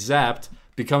 gets zapped,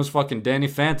 becomes fucking Danny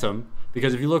Phantom.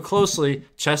 Because if you look closely,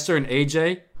 Chester and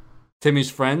AJ, Timmy's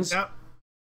friends,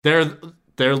 they're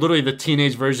literally the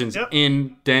teenage versions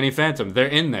in Danny Phantom. They're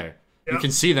in there. You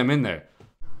can see them in there.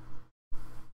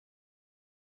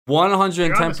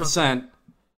 110%.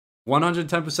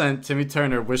 110% Timmy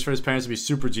Turner wished for his parents to be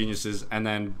super geniuses and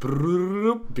then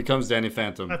becomes Danny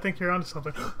Phantom. I think you're onto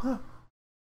something.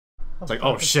 It's like,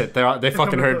 oh shit, they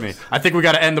fucking heard me. I think we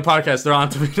gotta end the podcast. They're on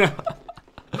to me now.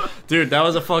 Dude, that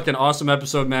was a fucking awesome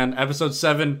episode, man. Episode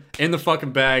 7 in the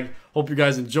fucking bag. Hope you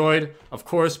guys enjoyed. Of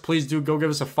course, please do go give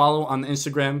us a follow on the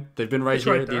Instagram. They've been right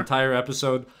here the entire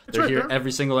episode. They're here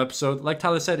every single episode. Like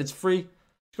Tyler said, it's free.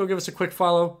 Just go give us a quick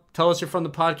follow. Tell us you're from the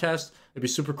podcast. It'd be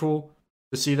super cool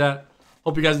to see that.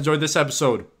 Hope you guys enjoyed this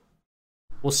episode.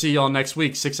 We'll see y'all next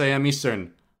week, 6 a.m.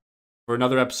 Eastern, for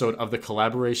another episode of the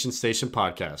Collaboration Station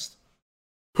podcast.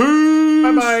 Peace!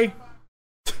 Bye-bye.